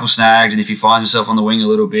kicking a couple snags and if he finds himself on the wing a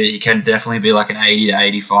little bit, he can definitely be like an 80 to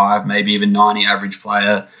 85, maybe even 90 average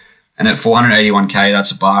player. And at 481k,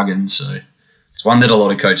 that's a bargain. So it's one that a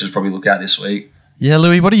lot of coaches probably look at this week. Yeah,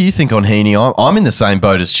 Louis, what do you think on Heaney? I'm in the same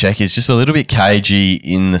boat as Czech. He's just a little bit cagey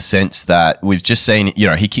in the sense that we've just seen,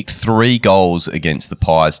 he kicked 3 goals against the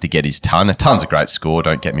Pies to get his ton. A ton's a great score,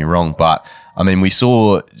 don't get me wrong. But, I mean, we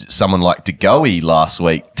saw someone like De Goey last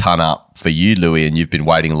week ton up for you, Louis, and you've been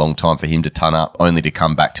waiting a long time for him to ton up, only to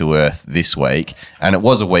come back to earth this week. And it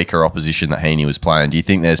was a weaker opposition that Heaney was playing. Do you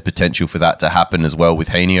think there's potential for that to happen as well with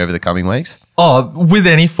Heaney over the coming weeks? Oh, with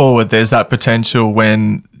any forward, there's that potential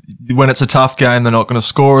when it's a tough game, they're not going to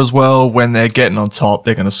score as well. When they're getting on top,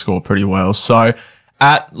 they're going to score pretty well. So,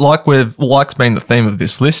 like's been the theme of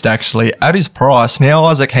this list, actually, at his price, now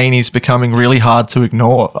Isaac Heaney's becoming really hard to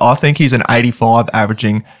ignore. I think he's an 85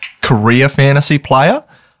 averaging career fantasy player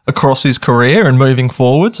across his career and moving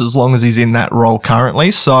forwards, as long as he's in that role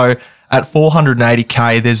currently. So, at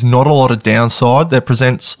 480k, there's not a lot of downside. There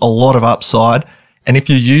presents a lot of upside. And if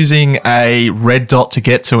you're using a red dot to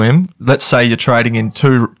get to him, let's say you're trading out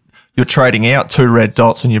 2 red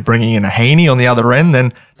dots and you're bringing in a Heaney on the other end,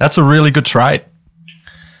 then that's a really good trade.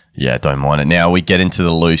 Yeah, don't mind it. Now we get into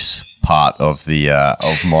the loose part of the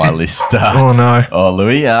of my list. Oh, no. Oh,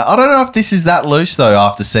 Louis. I don't know if this is that loose, though,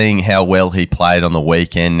 after seeing how well he played on the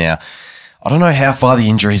weekend. Now, I don't know how far the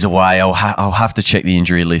injury's away. I'll have to check the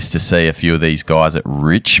injury list to see a few of these guys at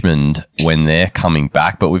Richmond when they're coming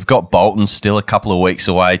back. But we've got Bolton still a couple of weeks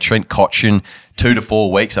away. Trent Cotchin, 2 to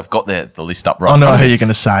 4 weeks. I've got the list up right. I know who you're going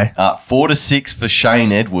to say. 4 to 6 for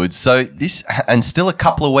Shane Edwards. So this, and still a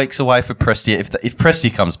couple of weeks away for Prestia. If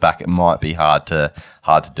Prestia comes back, it might be hard to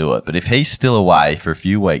do it. But if he's still away for a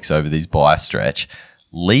few weeks over this bye stretch,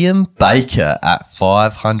 Liam Baker at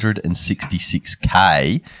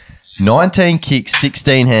 566k. 19 kicks,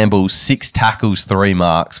 16 handballs, 6 tackles, 3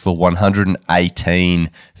 marks for 118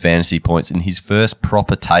 fantasy points in his first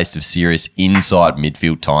proper taste of serious inside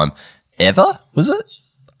midfield time ever, was it?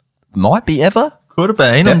 Might be ever. Could have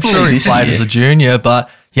been. I'm sure he played as a junior, but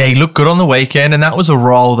yeah, he looked good on the weekend, and that was a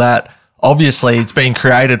role that obviously it's been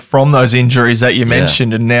created from those injuries that you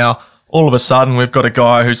mentioned, and now all of a sudden we've got a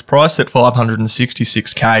guy who's priced at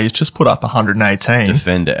 566k. He's just put up 118.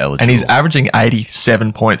 Defender eligible. And he's averaging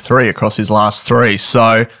 87.3 across his last 3.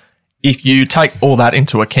 So if you take all that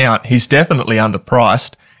into account, he's definitely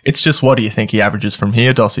underpriced. It's just, what do you think he averages from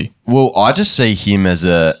here, Dossie? Well, I just see him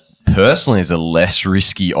personally as a less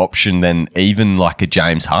risky option than even like a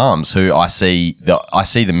James Harms, who I see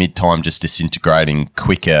the mid-time just disintegrating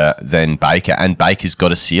quicker than Baker, and Baker's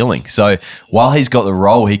got a ceiling. So while he's got the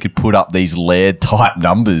role, he could put up these Laird-type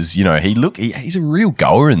numbers. You know, he's a real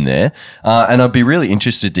goer in there. And I'd be really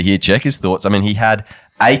interested to hear Cheika's thoughts. I mean, he had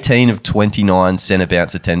 18 of 29 centre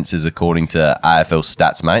bounce attendances according to AFL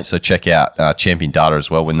Stats, mate. So check out Champion Data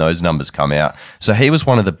as well when those numbers come out. So he was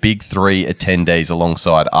one of the big three attendees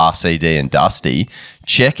alongside RCD and Dusty.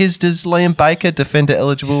 Checkers, does Liam Baker, defender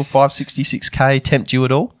eligible, 566K, tempt you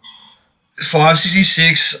at all?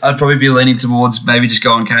 566, I'd probably be leaning towards maybe just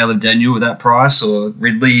going Caleb Daniel with that price, or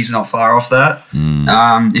Ridley. He's not far off that.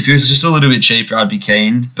 If he was just a little bit cheaper, I'd be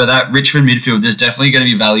keen. But that Richmond midfield, there's definitely going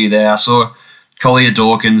to be value there. I saw Collier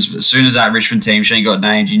Dawkins, as soon as that Richmond team sheet got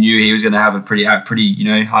named, you knew he was going to have a pretty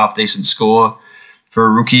half decent score for a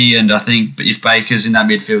rookie. And I think if Baker's in that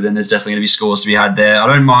midfield, then there's definitely going to be scores to be had there. I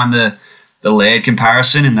don't mind the Laird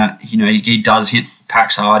comparison in that, he does hit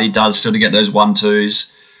packs hard. He does sort of get those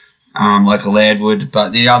 1-2s like a Laird would.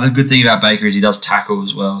 But the other good thing about Baker is he does tackle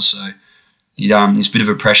as well. So he's a bit of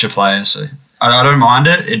a pressure player. So I don't mind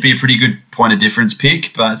it. It'd be a pretty good point of difference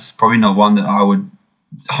pick, but it's probably not one that I would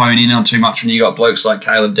hone in on too much when you got blokes like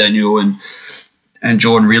Caleb Daniel and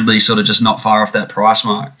Jordan Ridley sort of just not far off that price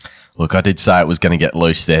mark. Look, I did say it was going to get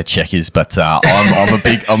loose there, Checkers, but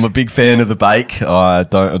I'm a big fan of the bake. I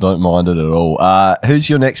don't mind it at all. Who's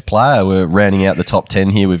your next player? We're rounding out the top 10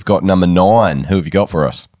 here. We've got number 9. Who have you got for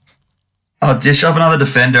us? I'll dish up another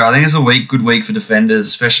defender. I think it's a good week for defenders,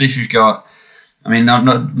 especially if you've got,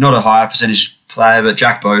 not a higher percentage player, but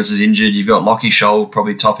Jack Bowes is injured. You've got Lockie Scholl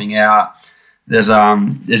probably topping out. There's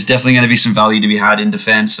definitely going to be some value to be had in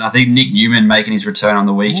defence. I think Nick Newman making his return on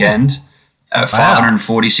the weekend at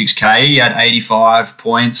 546K. He had 85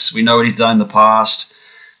 points. We know what he's done in the past.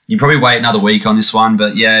 You probably wait another week on this one,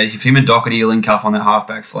 but yeah, if him and Doherty link up on that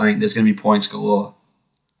halfback flank, there's going to be points galore.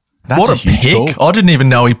 What a pick. I didn't even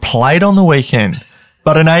know he played on the weekend.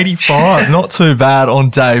 But an 85, not too bad on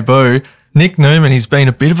debut. Nick Newman, he's been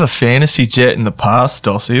a bit of a fantasy jet in the past,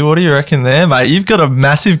 Dossie. What do you reckon there, mate? You've got a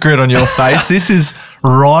massive grin on your face. This is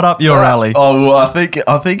right up your alley. Oh, well, I think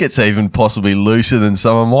it's even possibly looser than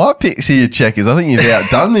some of my picks here, Checkers. I think you've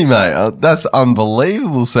outdone me, mate. That's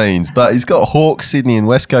unbelievable scenes. But he's got Hawks, Sydney and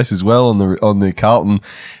West Coast as well on the Carlton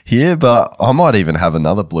here. But I might even have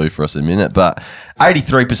another blue for us in a minute. But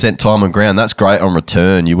 83% time on ground, that's great on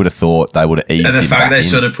return. You would have thought they would have eased him back in. And the fact they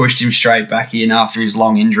sort of pushed him straight back in after his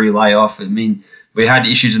long injury layoff. I mean, we had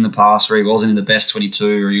issues in the past where he wasn't in the best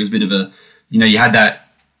 22, or he was a bit of a, you had that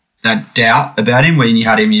doubt about him when you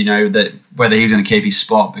had him, that whether he was going to keep his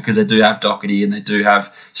spot, because they do have Doherty and they do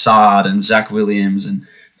have Sard and Zach Williams.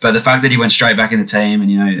 But the fact that he went straight back in the team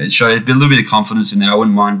and, it showed a little bit of confidence in there. I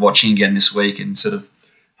wouldn't mind watching again this week and sort of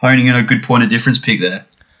honing in a good point of difference pick there.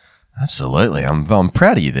 Absolutely. I'm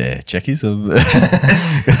proud of you there, Checkies.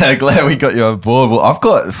 I'm glad we got you on board.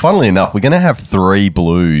 Well, funnily enough, we're going to have 3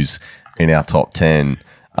 blues in our top 10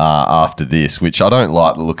 after this, which I don't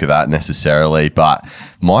like the look of that necessarily. But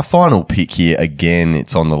my final pick here, again,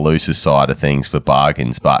 it's on the looser side of things for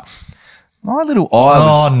bargains, but my little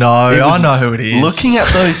eye I know who it is. Looking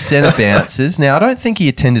at those centre bounces. Now, I don't think he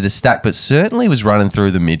attended a stack, but certainly was running through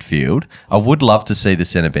the midfield. I would love to see the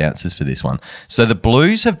centre bounces for this one. So the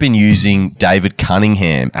Blues have been using David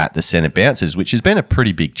Cunningham at the centre bounces, which has been a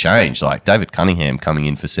pretty big change. Like David Cunningham coming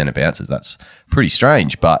in for centre bounces, that's pretty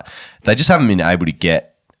strange. But they just haven't been able to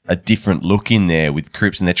get a different look in there with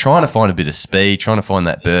Cripps, and they're trying to find a bit of speed, trying to find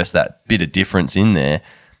that burst, that bit of difference in there.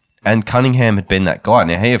 And Cunningham had been that guy.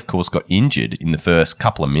 Now, he, of course, got injured in the first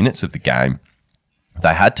couple of minutes of the game.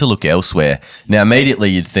 They had to look elsewhere. Now,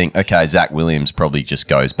 immediately you'd think, okay, Zach Williams probably just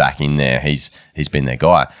goes back in there. He's been their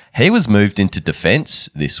guy. He was moved into defence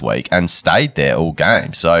this week and stayed there all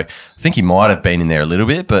game. So I think he might have been in there a little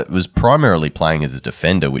bit, but was primarily playing as a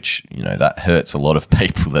defender, which, that hurts a lot of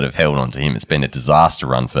people that have held on to him. It's been a disaster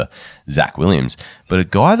run for Zach Williams. But a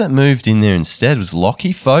guy that moved in there instead was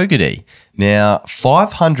Lockie Fogarty. Now,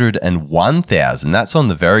 501,000, that's on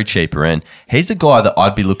the very cheaper end. He's a guy that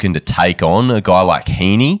I'd be looking to take on, a guy like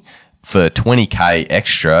Heaney, for 20K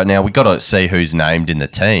extra. Now, we've got to see who's named in the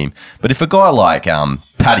team. But if a guy like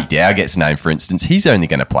Paddy Dow gets named, for instance, he's only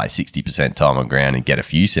going to play 60% time on ground and get a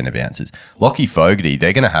few centre bounces. Lockie Fogarty,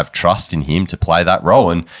 they're going to have trust in him to play that role.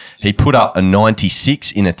 And he put up a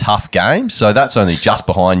 96 in a tough game. So that's only just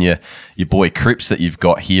behind your boy Cripps that you've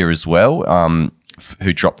got here as well.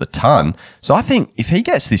 who dropped the ton. So I think if he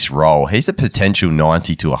gets this role, he's a potential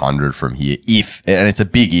 90 to 100 from here. And it's a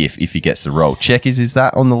big if he gets the role. Checkers, is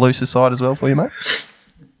that on the looser side as well for you, mate?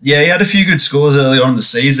 Yeah, he had a few good scores early on in the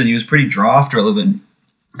season. He was pretty draft relevant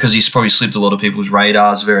because he's probably slipped a lot of people's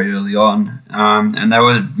radars very early on. And they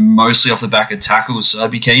were mostly off the back of tackles. So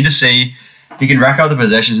I'd be keen to see if he can rack up the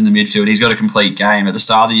possessions in the midfield. He's got a complete game. At the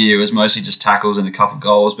start of the year, it was mostly just tackles and a couple of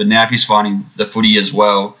goals. But now if he's finding the footy as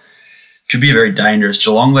well, could be very dangerous.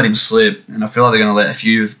 Geelong let him slip, and I feel like they're going to let a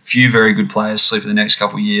few very good players slip in the next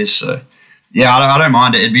couple of years. So, yeah, I don't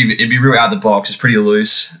mind it. It'd be real out of the box. It's pretty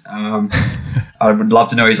loose. I would love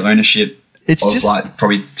to know his ownership like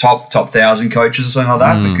probably top 1,000 coaches or something like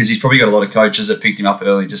that, because he's probably got a lot of coaches that picked him up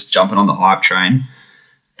early, just jumping on the hype train.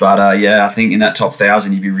 But I think in that top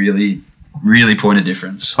 1,000, he'd be really point a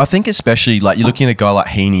difference. I think especially like you're looking at a guy like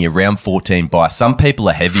Heaney, around 14 buy. Some people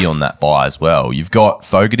are heavy on that buy as well. You've got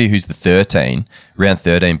Fogarty, who's the round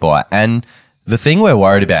 13 buy, and the thing we're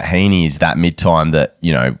worried about Heaney is that mid-time that,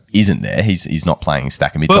 isn't there. He's not playing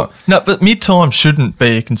stack of mid-time. But mid-time shouldn't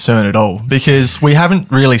be a concern at all, because we haven't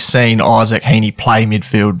really seen Isaac Heaney play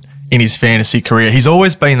midfield in his fantasy career. He's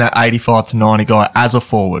always been that 85 to 90 guy as a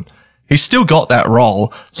forward. He's still got that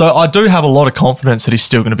role. So I do have a lot of confidence that he's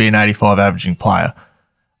still going to be an 85 averaging player.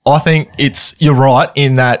 I think you're right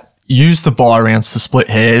in that use the buy rounds to split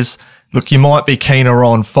hairs. Look, you might be keener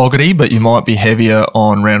on Fogarty, but you might be heavier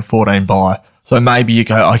on round 14 buy. So maybe you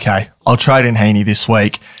go, okay, I'll trade in Heaney this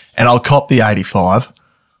week and I'll cop the 85.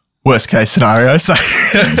 Worst case scenario. So,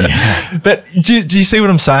 But do you see what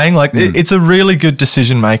I'm saying? Like, it's a really good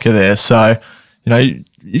decision maker there. So,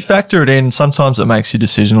 you factor it in. Sometimes it makes your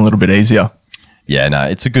decision a little bit easier. Yeah, no,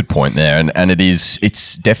 it's a good point there, and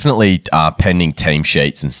it's definitely pending team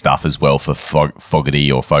sheets and stuff as well for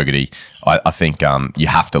Fogarty. I think you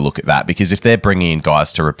have to look at that, because if they're bringing in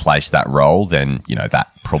guys to replace that role, then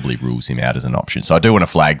that probably rules him out as an option. So I do want to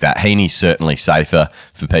flag that. Heaney's certainly safer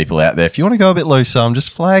for people out there. If you want to go a bit looser, I'm just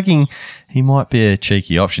flagging he might be a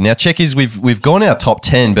cheeky option. Now, Checkers, we've gone our top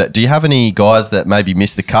 10, but do you have any guys that maybe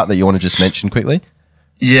missed the cut that you want to just mention quickly?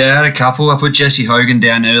 Yeah, I had a couple. I put Jesse Hogan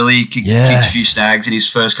down early, kicked a few snags in his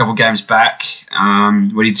first couple games back,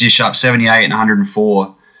 when he dished up 78 and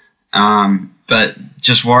 104. But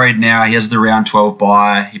just worried now. He has the round 12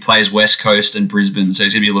 bye. He plays West Coast and Brisbane, so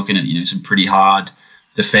he's going to be looking at some pretty hard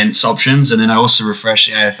defence options. And then I also refreshed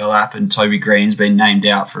the AFL app, and Toby Green's been named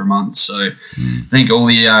out for a month. So I think all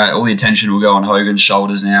the attention will go on Hogan's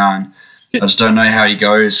shoulders now, and I just don't know how he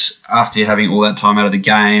goes after having all that time out of the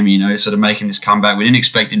game, sort of making this comeback. We didn't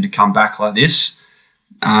expect him to come back like this.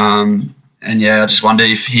 I just wonder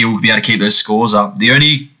if he will be able to keep those scores up. The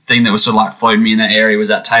only thing that was sort of like floating me in that area was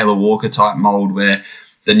that Taylor Walker type mould, where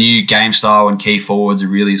the new game style and key forwards are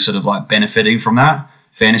really sort of like benefiting from that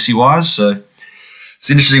fantasy-wise. So it's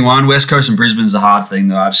an interesting one. West Coast and Brisbane's the hard thing,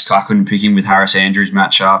 though. I couldn't pick him with Harris Andrews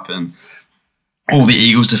matchup, and all the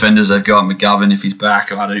Eagles defenders they've got. McGovern, if he's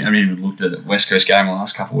back. I haven't even looked at the West Coast game in the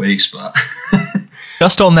last couple of weeks. But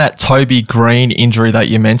just on that Toby Green injury that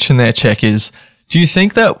you mentioned there, Checkers, do you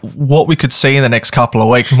think that what we could see in the next couple of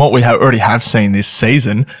weeks, and what we already have seen this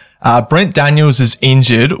season, Brent Daniels is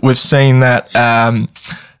injured. We've seen that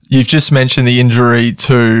you've just mentioned the injury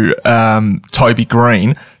to Toby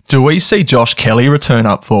Green. Do we see Josh Kelly return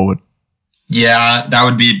up forward? Yeah, that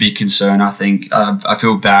would be a big concern, I think. I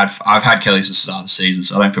feel bad. I've had Kelly since the start of the season,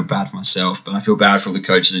 so I don't feel bad for myself, but I feel bad for the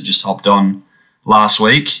coaches that just hopped on last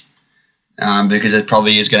week, because it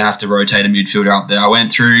probably is going to have to rotate a midfielder up there. I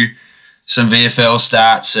went through some VFL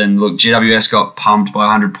stats, and look, GWS got pumped by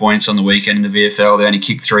 100 points on the weekend in the VFL. They only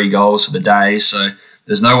kicked 3 goals for the day, so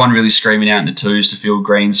there's no one really screaming out in the twos to fill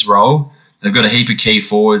Green's role. They've got a heap of key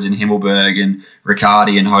forwards in Himmelberg and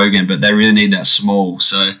Riccardi and Hogan, but they really need that small.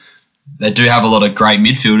 So they do have a lot of great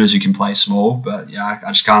midfielders who can play small, but yeah,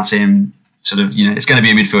 I just can't see him sort of, it's going to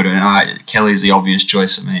be a midfielder, and Kelly's the obvious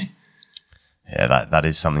choice for me. Yeah, that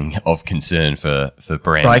is something of concern for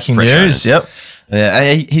Brand. Breaking news, yep. Yeah,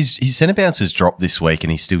 his centre bounces dropped this week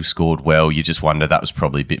and he still scored well. You just wonder that was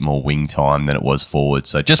probably a bit more wing time than it was forward.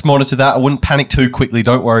 So just monitor that. I wouldn't panic too quickly.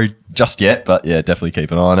 Don't worry just yet, but yeah, definitely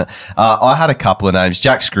keep an eye on it. I had a couple of names.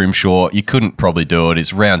 Jack Scrimshaw, you couldn't probably do it.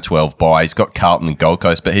 It's round 12 bye. He's got Carlton and Gold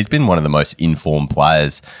Coast, but he's been one of the most informed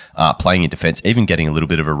players playing in defence, even getting a little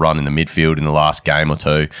bit of a run in the midfield in the last game or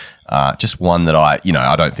two. Just one that I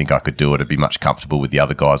don't think I could do it. I'd be much comfortable with the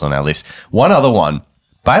other guys on our list. One other one,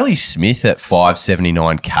 Bailey Smith at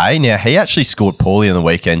 579k. Now, he actually scored poorly on the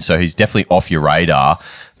weekend, so he's definitely off your radar.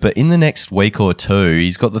 But in the next week or two,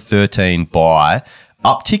 he's got the 13 bye.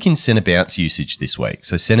 Uptick in centre bounce usage this week.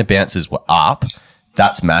 So centre bounces were up.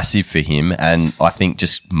 that's massive for him. And I think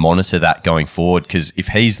just monitor that going forward, because if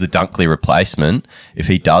he's the Dunkley replacement, if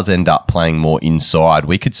he does end up playing more inside,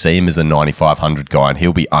 we could see him as a 9,500 guy and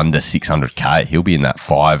he'll be under 600K. He'll be in that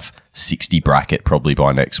 560 bracket probably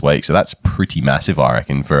by next week. So that's pretty massive, I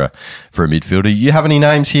reckon, for a midfielder. You have any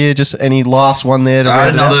names here? Just any last one there? I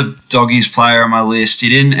had another Doggies player on my list. He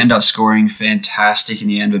didn't end up scoring fantastic in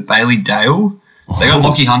the end, but Bailey Dale. They got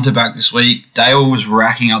Lockie Hunter back this week. Dale was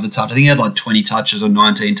racking up the touch. I think he had like 20 touches or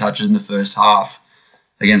 19 touches in the first half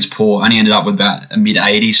against Port. Only ended up with about a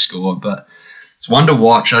mid-80s score, but it's one to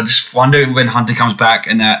watch. I just wonder when Hunter comes back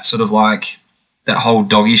and that sort of like that whole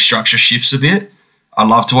doggy structure shifts a bit. I'd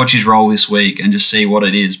love to watch his role this week and just see what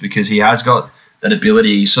it is, because he has got that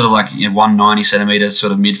ability. He's sort of like 190 centimetre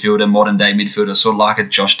sort of midfielder, modern-day midfielder, sort of like a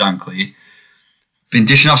Josh Dunkley. Been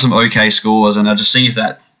dishing off some okay scores, and I just see if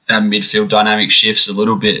that midfield dynamic shifts a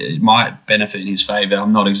little bit, it might benefit in his favour.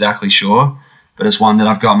 I'm not exactly sure, but it's one that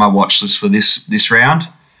I've got on my watch list for this round.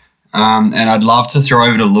 And I'd love to throw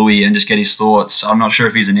over to Louis and just get his thoughts. I'm not sure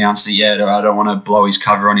if he's announced it yet, or I don't want to blow his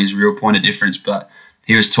cover on his real point of difference, but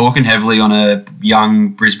he was talking heavily on a young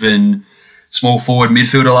Brisbane small forward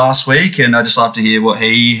midfielder last week, and I'd just love to hear what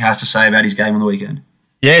he has to say about his game on the weekend.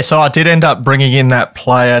 Yeah, so I did end up bringing in that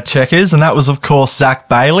player, Checkers, and that was, of course, Zach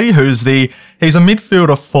Bailey, he's a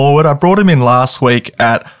midfielder forward. I brought him in last week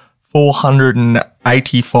at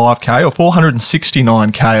 485K or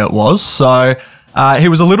 469K it was. So he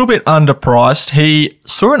was a little bit underpriced. He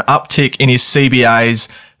saw an uptick in his CBAs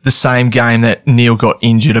the same game that Neil got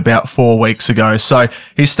injured about 4 weeks ago. So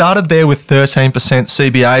he started there with 13%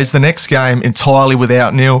 CBAs. The next game entirely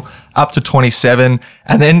without Neil, up to 27,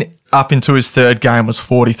 and then up into his third game was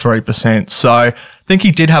 43%. So I think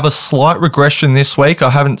he did have a slight regression this week.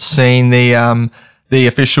 I haven't seen the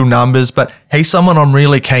official numbers, but he's someone I'm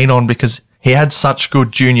really keen on because he had such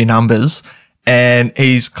good junior numbers, and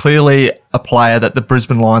he's clearly a player that the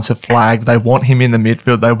Brisbane Lions have flagged. They want him in the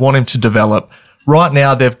midfield. They want him to develop. Right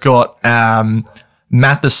now they've got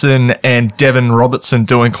Matheson and Devon Robertson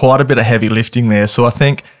doing quite a bit of heavy lifting there. So I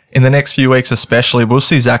think in the next few weeks especially, we'll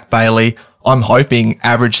see Zach Bailey, I'm hoping,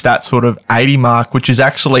 average that sort of 80 mark, which is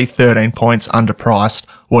actually 13 points underpriced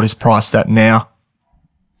what is priced at now.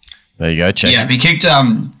 There you go, check. Yeah, he kicked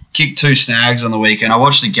 2 snags on the weekend. I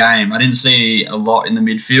watched the game. I didn't see a lot in the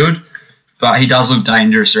midfield, but he does look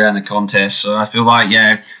dangerous around the contest. So I feel like,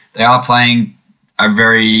 they are playing a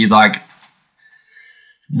very,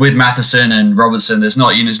 with Matheson and Robertson, it's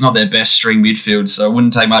not their best string midfield, so it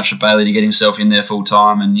wouldn't take much for Bailey to get himself in there full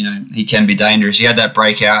time, and he can be dangerous. He had that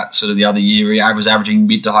breakout sort of the other year. He was averaging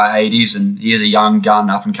mid to high 80s, and he is a young gun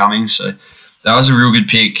up and coming. So that was a real good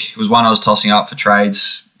pick. It was one I was tossing up for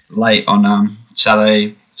trades late on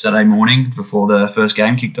Saturday morning before the first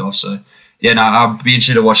game kicked off. So I'll be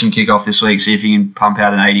interested to watch him kick off this week, see if he can pump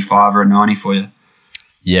out an 85 or a 90 for you.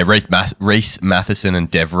 Yeah, Reece Matheson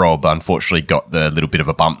and Dev Rob unfortunately got the little bit of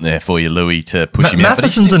a bump there for you, Louis, to push him out.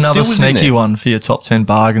 Matheson's another sneaky one for your top 10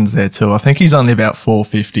 bargains there too. I think he's only about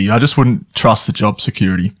 450. I just wouldn't trust the job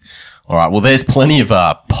security. All right, well, there's plenty of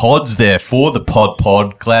pods there for the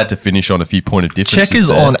pod. Glad to finish on a few point of differences. Check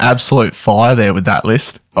is on absolute fire there with that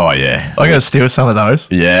list. Oh, yeah. I'm going to steal some of those.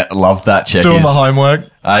 Yeah, love that, Check. Doing my homework.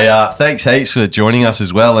 Thanks heaps for joining us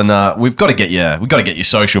as well, and we've got to get your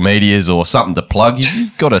social medias or something to plug.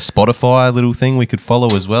 You've got a Spotify little thing we could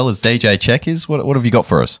follow as well as DJ Checkers. What have you got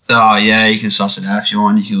for us? Oh yeah, you can suss it out if you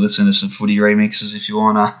want. You can listen to some footy remixes if you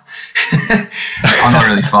want to. I'm not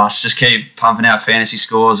really fussed. Just keep pumping out fantasy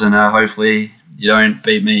scores, and hopefully you don't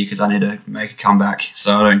beat me because I need to make a comeback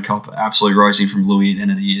so I don't cop absolute roasting from Louis at the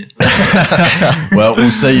end of the year. Well, we'll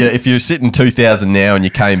see you. If you're sitting 2,000 now and you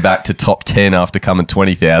came back to top 10 after coming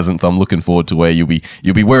 20,000th, I'm looking forward to where you'll be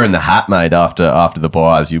wearing the hat, mate, after the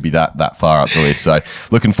buys. You'll be that far up the list. So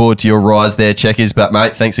looking forward to your rise there, Checkers. But,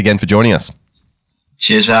 mate, thanks again for joining us.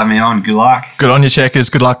 Cheers for having me on. Good luck. Good on you, Checkers.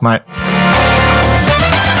 Good luck, mate.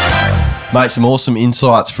 Mate, some awesome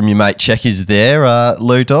insights from your mate Checkers there.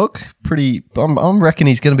 Lou Dog, I'm reckon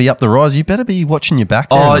he's going to be up the rise. You better be watching your back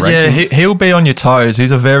there. Oh, yeah, he'll be on your toes.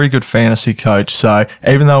 He's a very good fantasy coach. So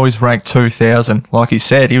even though he's ranked 2,000, like he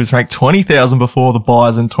said, he was ranked 20,000 before the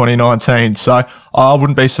buys in 2019. So I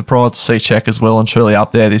wouldn't be surprised to see Checkers well and truly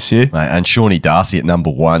up there this year. Mate, and Shawnee Darcy at number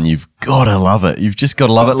 1, you've got to love it. You've just got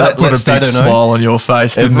to love it. That put a big smile on your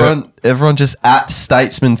face, didn't it? Everyone just at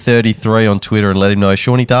Statesman33 on Twitter and let him know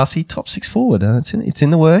Shawnee Darcy, top 6 forward. It's in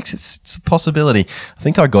the works. It's a possibility. I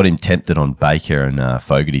think I got him tempted on Baker and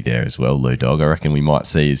Fogarty there as well, Lou Dog. I reckon we might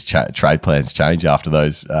see his trade plans change after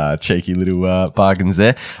those cheeky little bargains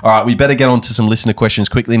there. All right, we better get on to some listener questions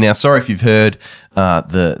quickly now. Sorry if you've heard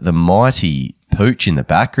the mighty Pooch in the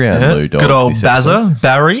background, Lou Dog. Good old Bazza,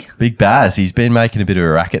 Barry. Big Baz. He's been making a bit of a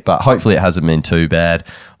racket, but hopefully it hasn't been too bad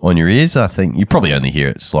on your ears. I think you probably only hear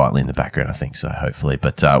it slightly in the background, I think so, hopefully.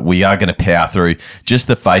 But we are going to power through just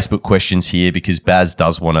the Facebook questions here because Baz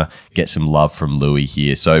does want to get some love from Louis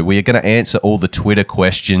here. So we are going to answer all the Twitter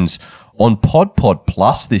questions on Pod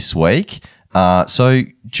Plus this week. So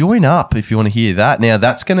join up if you want to hear that. Now,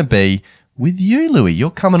 that's going to be with you, Louis. You're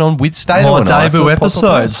coming on with Stato and I. Debut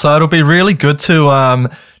episode. So it'll be really good to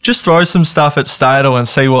just throw some stuff at Stato and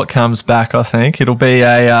see what comes back, I think. It'll be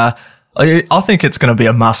I think it's going to be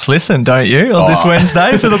a must listen, don't you, on this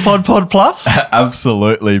Wednesday for the Pod Plus?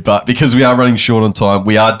 Absolutely. But because we are running short on time,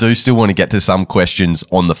 we do still want to get to some questions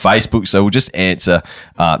on the Facebook. So we'll just answer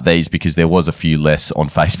these because there was a few less on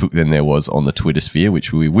Facebook than there was on the Twitter sphere,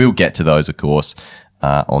 which we will get to those, of course,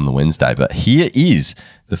 on the Wednesday. But here is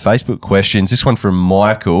the Facebook questions. This one from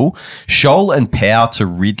Michael. Scholl and Power to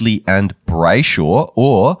Ridley and Brayshaw,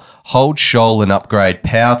 or hold Scholl and upgrade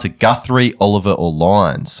Power to Guthrie, Oliver or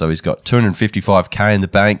Lyons. So he's got 255k in the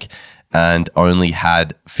bank and only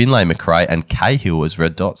had Finlay, McRae and Cahill as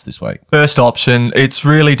red dots this week. First option, it's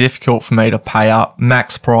really difficult for me to pay up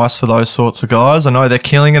max price for those sorts of guys. I know they're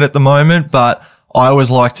killing it at the moment, but I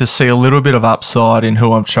always like to see a little bit of upside in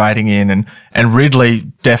who I'm trading in, and Ridley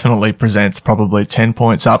definitely presents probably 10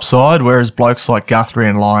 points upside, whereas blokes like Guthrie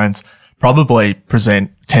and Lyons probably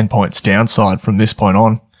present 10 points downside from this point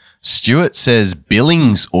on. Stuart says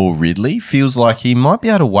Billings or Ridley. Feels like he might be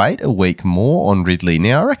able to wait a week more on Ridley.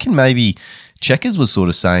 Now, I reckon maybe Checkers was sort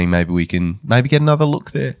of saying maybe we can get another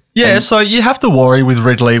look there. Yeah, so you have to worry with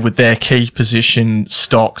Ridley with their key position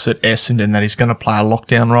stocks at Essendon that he's going to play a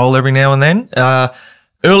lockdown role every now and then.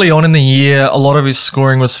 Early on in the year, a lot of his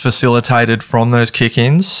scoring was facilitated from those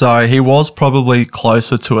kick-ins, so he was probably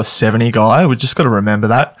closer to a 70 guy. We've just got to remember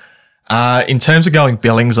that. In terms of going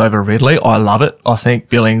Billings over Ridley, I love it. I think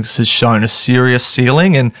Billings has shown a serious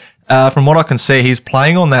ceiling, and from what I can see, he's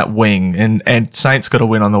playing on that wing, and Saints got a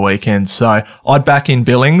win on the weekend. So I'd back in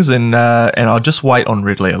Billings, and I'll just wait on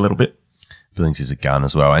Ridley a little bit. Billings is a gun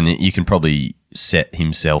as well, and you can probably set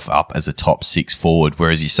himself up as a top 6 forward,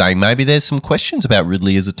 whereas you're saying maybe there's some questions about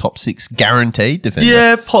Ridley as a top 6 guaranteed defender.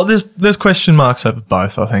 Yeah, there's question marks over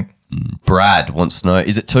both, I think. Brad wants to know,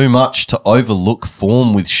 is it too much to overlook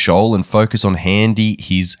form with Scholl and focus on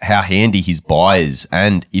how handy his buy is?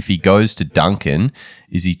 And if he goes to Duncan,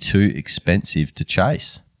 is he too expensive to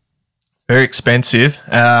chase? Very expensive.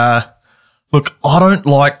 Look, I don't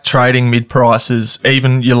like trading mid-prices,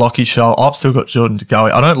 even your Lockie Scholl. I've still got Jordan De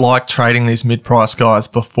Goey. I don't like trading these mid-price guys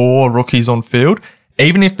before rookies on field,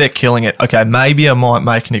 even if they're killing it. Okay, maybe I might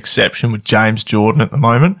make an exception with James Jordan at the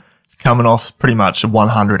moment. Coming off pretty much a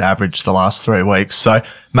 100 average the last 3 weeks. So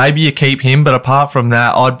maybe you keep him, but apart from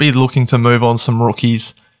that, I'd be looking to move on some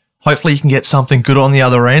rookies. Hopefully you can get something good on the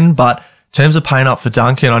other end, but in terms of paying up for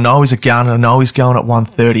Duncan, I know he's a gun, and I know he's going at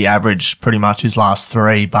 130 average pretty much his last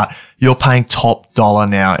 3, but you're paying top dollar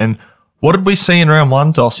now. And what did we see in round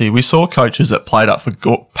 1, Dossie? We saw coaches that paid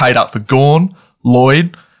up for Gawn,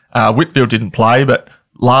 Lloyd, Whitfield didn't play, but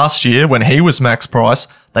last year when he was max price,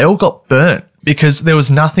 they all got burnt, because there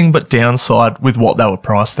was nothing but downside with what they were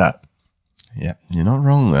priced at. Yeah, you're not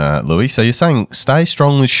wrong, Louis. So you're saying stay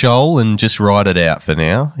strong with Scholl and just ride it out for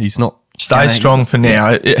now. He's not... Stay strong for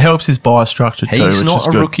now. It helps his buy structure too, which is good. He's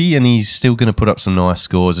not a rookie, and he's still going to put up some nice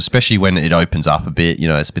scores, especially when it opens up a bit. You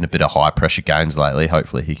know, it's been a bit of high-pressure games lately.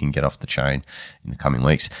 Hopefully he can get off the chain in the coming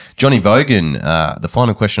weeks. Johnny Vogan, the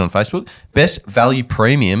final question on Facebook. Best value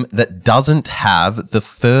premium that doesn't have the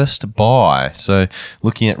first buy. So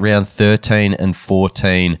looking at round 13 and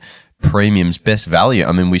 14 premiums, best value.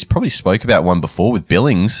 I mean, we probably spoke about one before with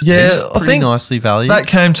Billings. Yeah, he's I think nicely valued. That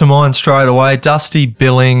came to mind straight away. Dusty,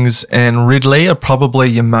 Billings and Ridley are probably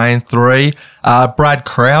your main 3. Brad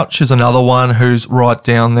Crouch is another one who's right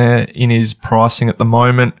down there in his pricing at the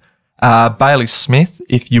moment. Bailey Smith,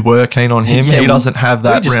 if you were keen on him, he doesn't have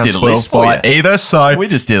that round 12 buy either. So we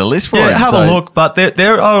just did a list for him. Have a look. But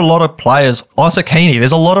there are a lot of players. Isaac Heaney,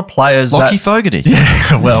 there's a lot of players. Lockie Fogarty.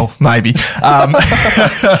 Yeah, well, maybe.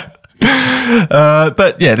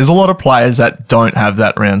 But yeah, there's a lot of players that don't have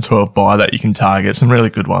that round 12 buy that you can target. Some really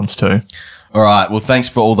good ones too. All right. Well, thanks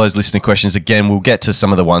for all those listener questions. Again, we'll get to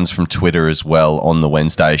some of the ones from Twitter as well on the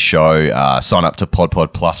Wednesday show. Sign up to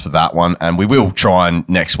Pod Plus for that one. And we will try and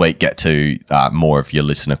next week get to more of your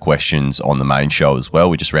listener questions on the main show as well.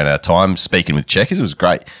 We just ran out of time speaking with Checkers. It was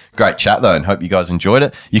great chat though, and hope you guys enjoyed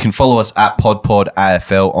it. You can follow us at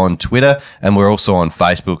PodAFL on Twitter, and we're also on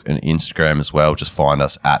Facebook and Instagram as well. Just find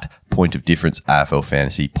us at Point of Difference AFL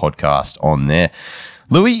Fantasy Podcast on there.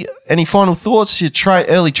 Louis, any final thoughts? Your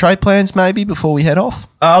early trade plans maybe before we head off?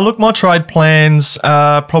 Look, my trade plans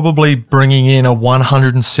are probably bringing in a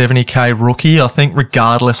 170k rookie. I think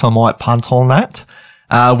regardless, I might punt on that.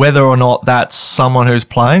 Whether or not that's someone who's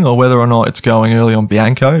playing or whether or not it's going early on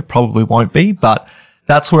Bianco, it probably won't be, but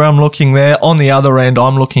that's where I'm looking there. On the other end,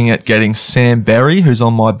 I'm looking at getting Sam Berry, who's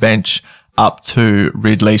on my bench, up to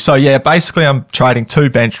Ridley. So yeah, basically I'm trading 2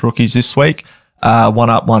 bench rookies this week, one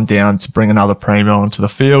up, one down to bring another premium onto the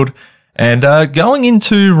field. And going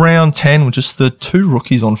into round 10 with just the 2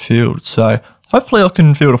 rookies on field. So hopefully I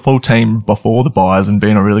can field a full team before the buys and be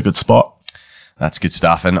in a really good spot. That's good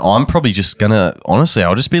stuff. And I'm probably just going to, honestly,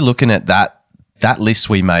 I'll just be looking at that list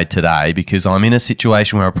we made today because I'm in a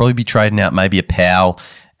situation where I'll probably be trading out maybe a Powell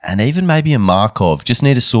and even maybe a Markov. Just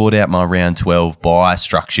need to sort out my round 12 buy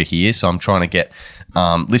structure here. So I'm trying to get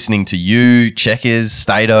listening to you, Checkers,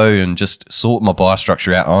 Stato, and just sort my buy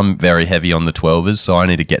structure out. I'm very heavy on the 12ers, so I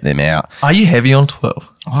need to get them out. Are you heavy on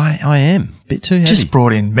 12? I am. A bit too heavy. Just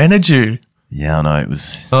brought in Menadue. Yeah, I know. It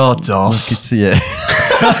was... Oh, Dos. It's, yeah.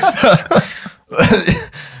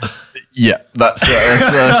 Yeah, that's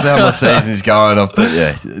how my season's going off. But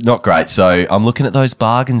yeah, not great. So I'm looking at those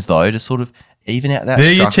bargains, though, to sort of even out that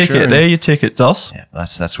structure. There your ticket, Dos. Yeah,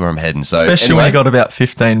 that's where I'm heading. So especially when you got about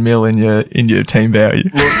 15 mil in your team value.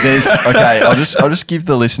 Look, okay. I'll just give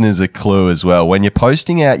the listeners a clue as well. When you're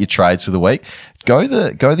posting out your trades for the week, go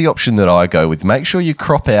the option that I go with. Make sure you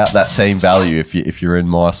crop out that team value if you're in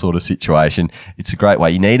my sort of situation. It's a great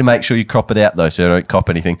way. You need to make sure you crop it out though, so you don't cop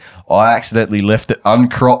anything. I accidentally left it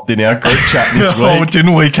uncropped in our group chat this week. Oh,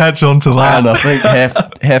 didn't we catch on to that? And I think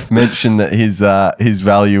Hef mentioned that his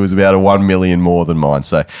value was about a 1 million more than mine.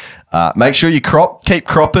 So make sure you keep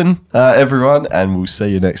cropping, everyone, and we'll see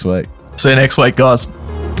you next week. See you next week, guys.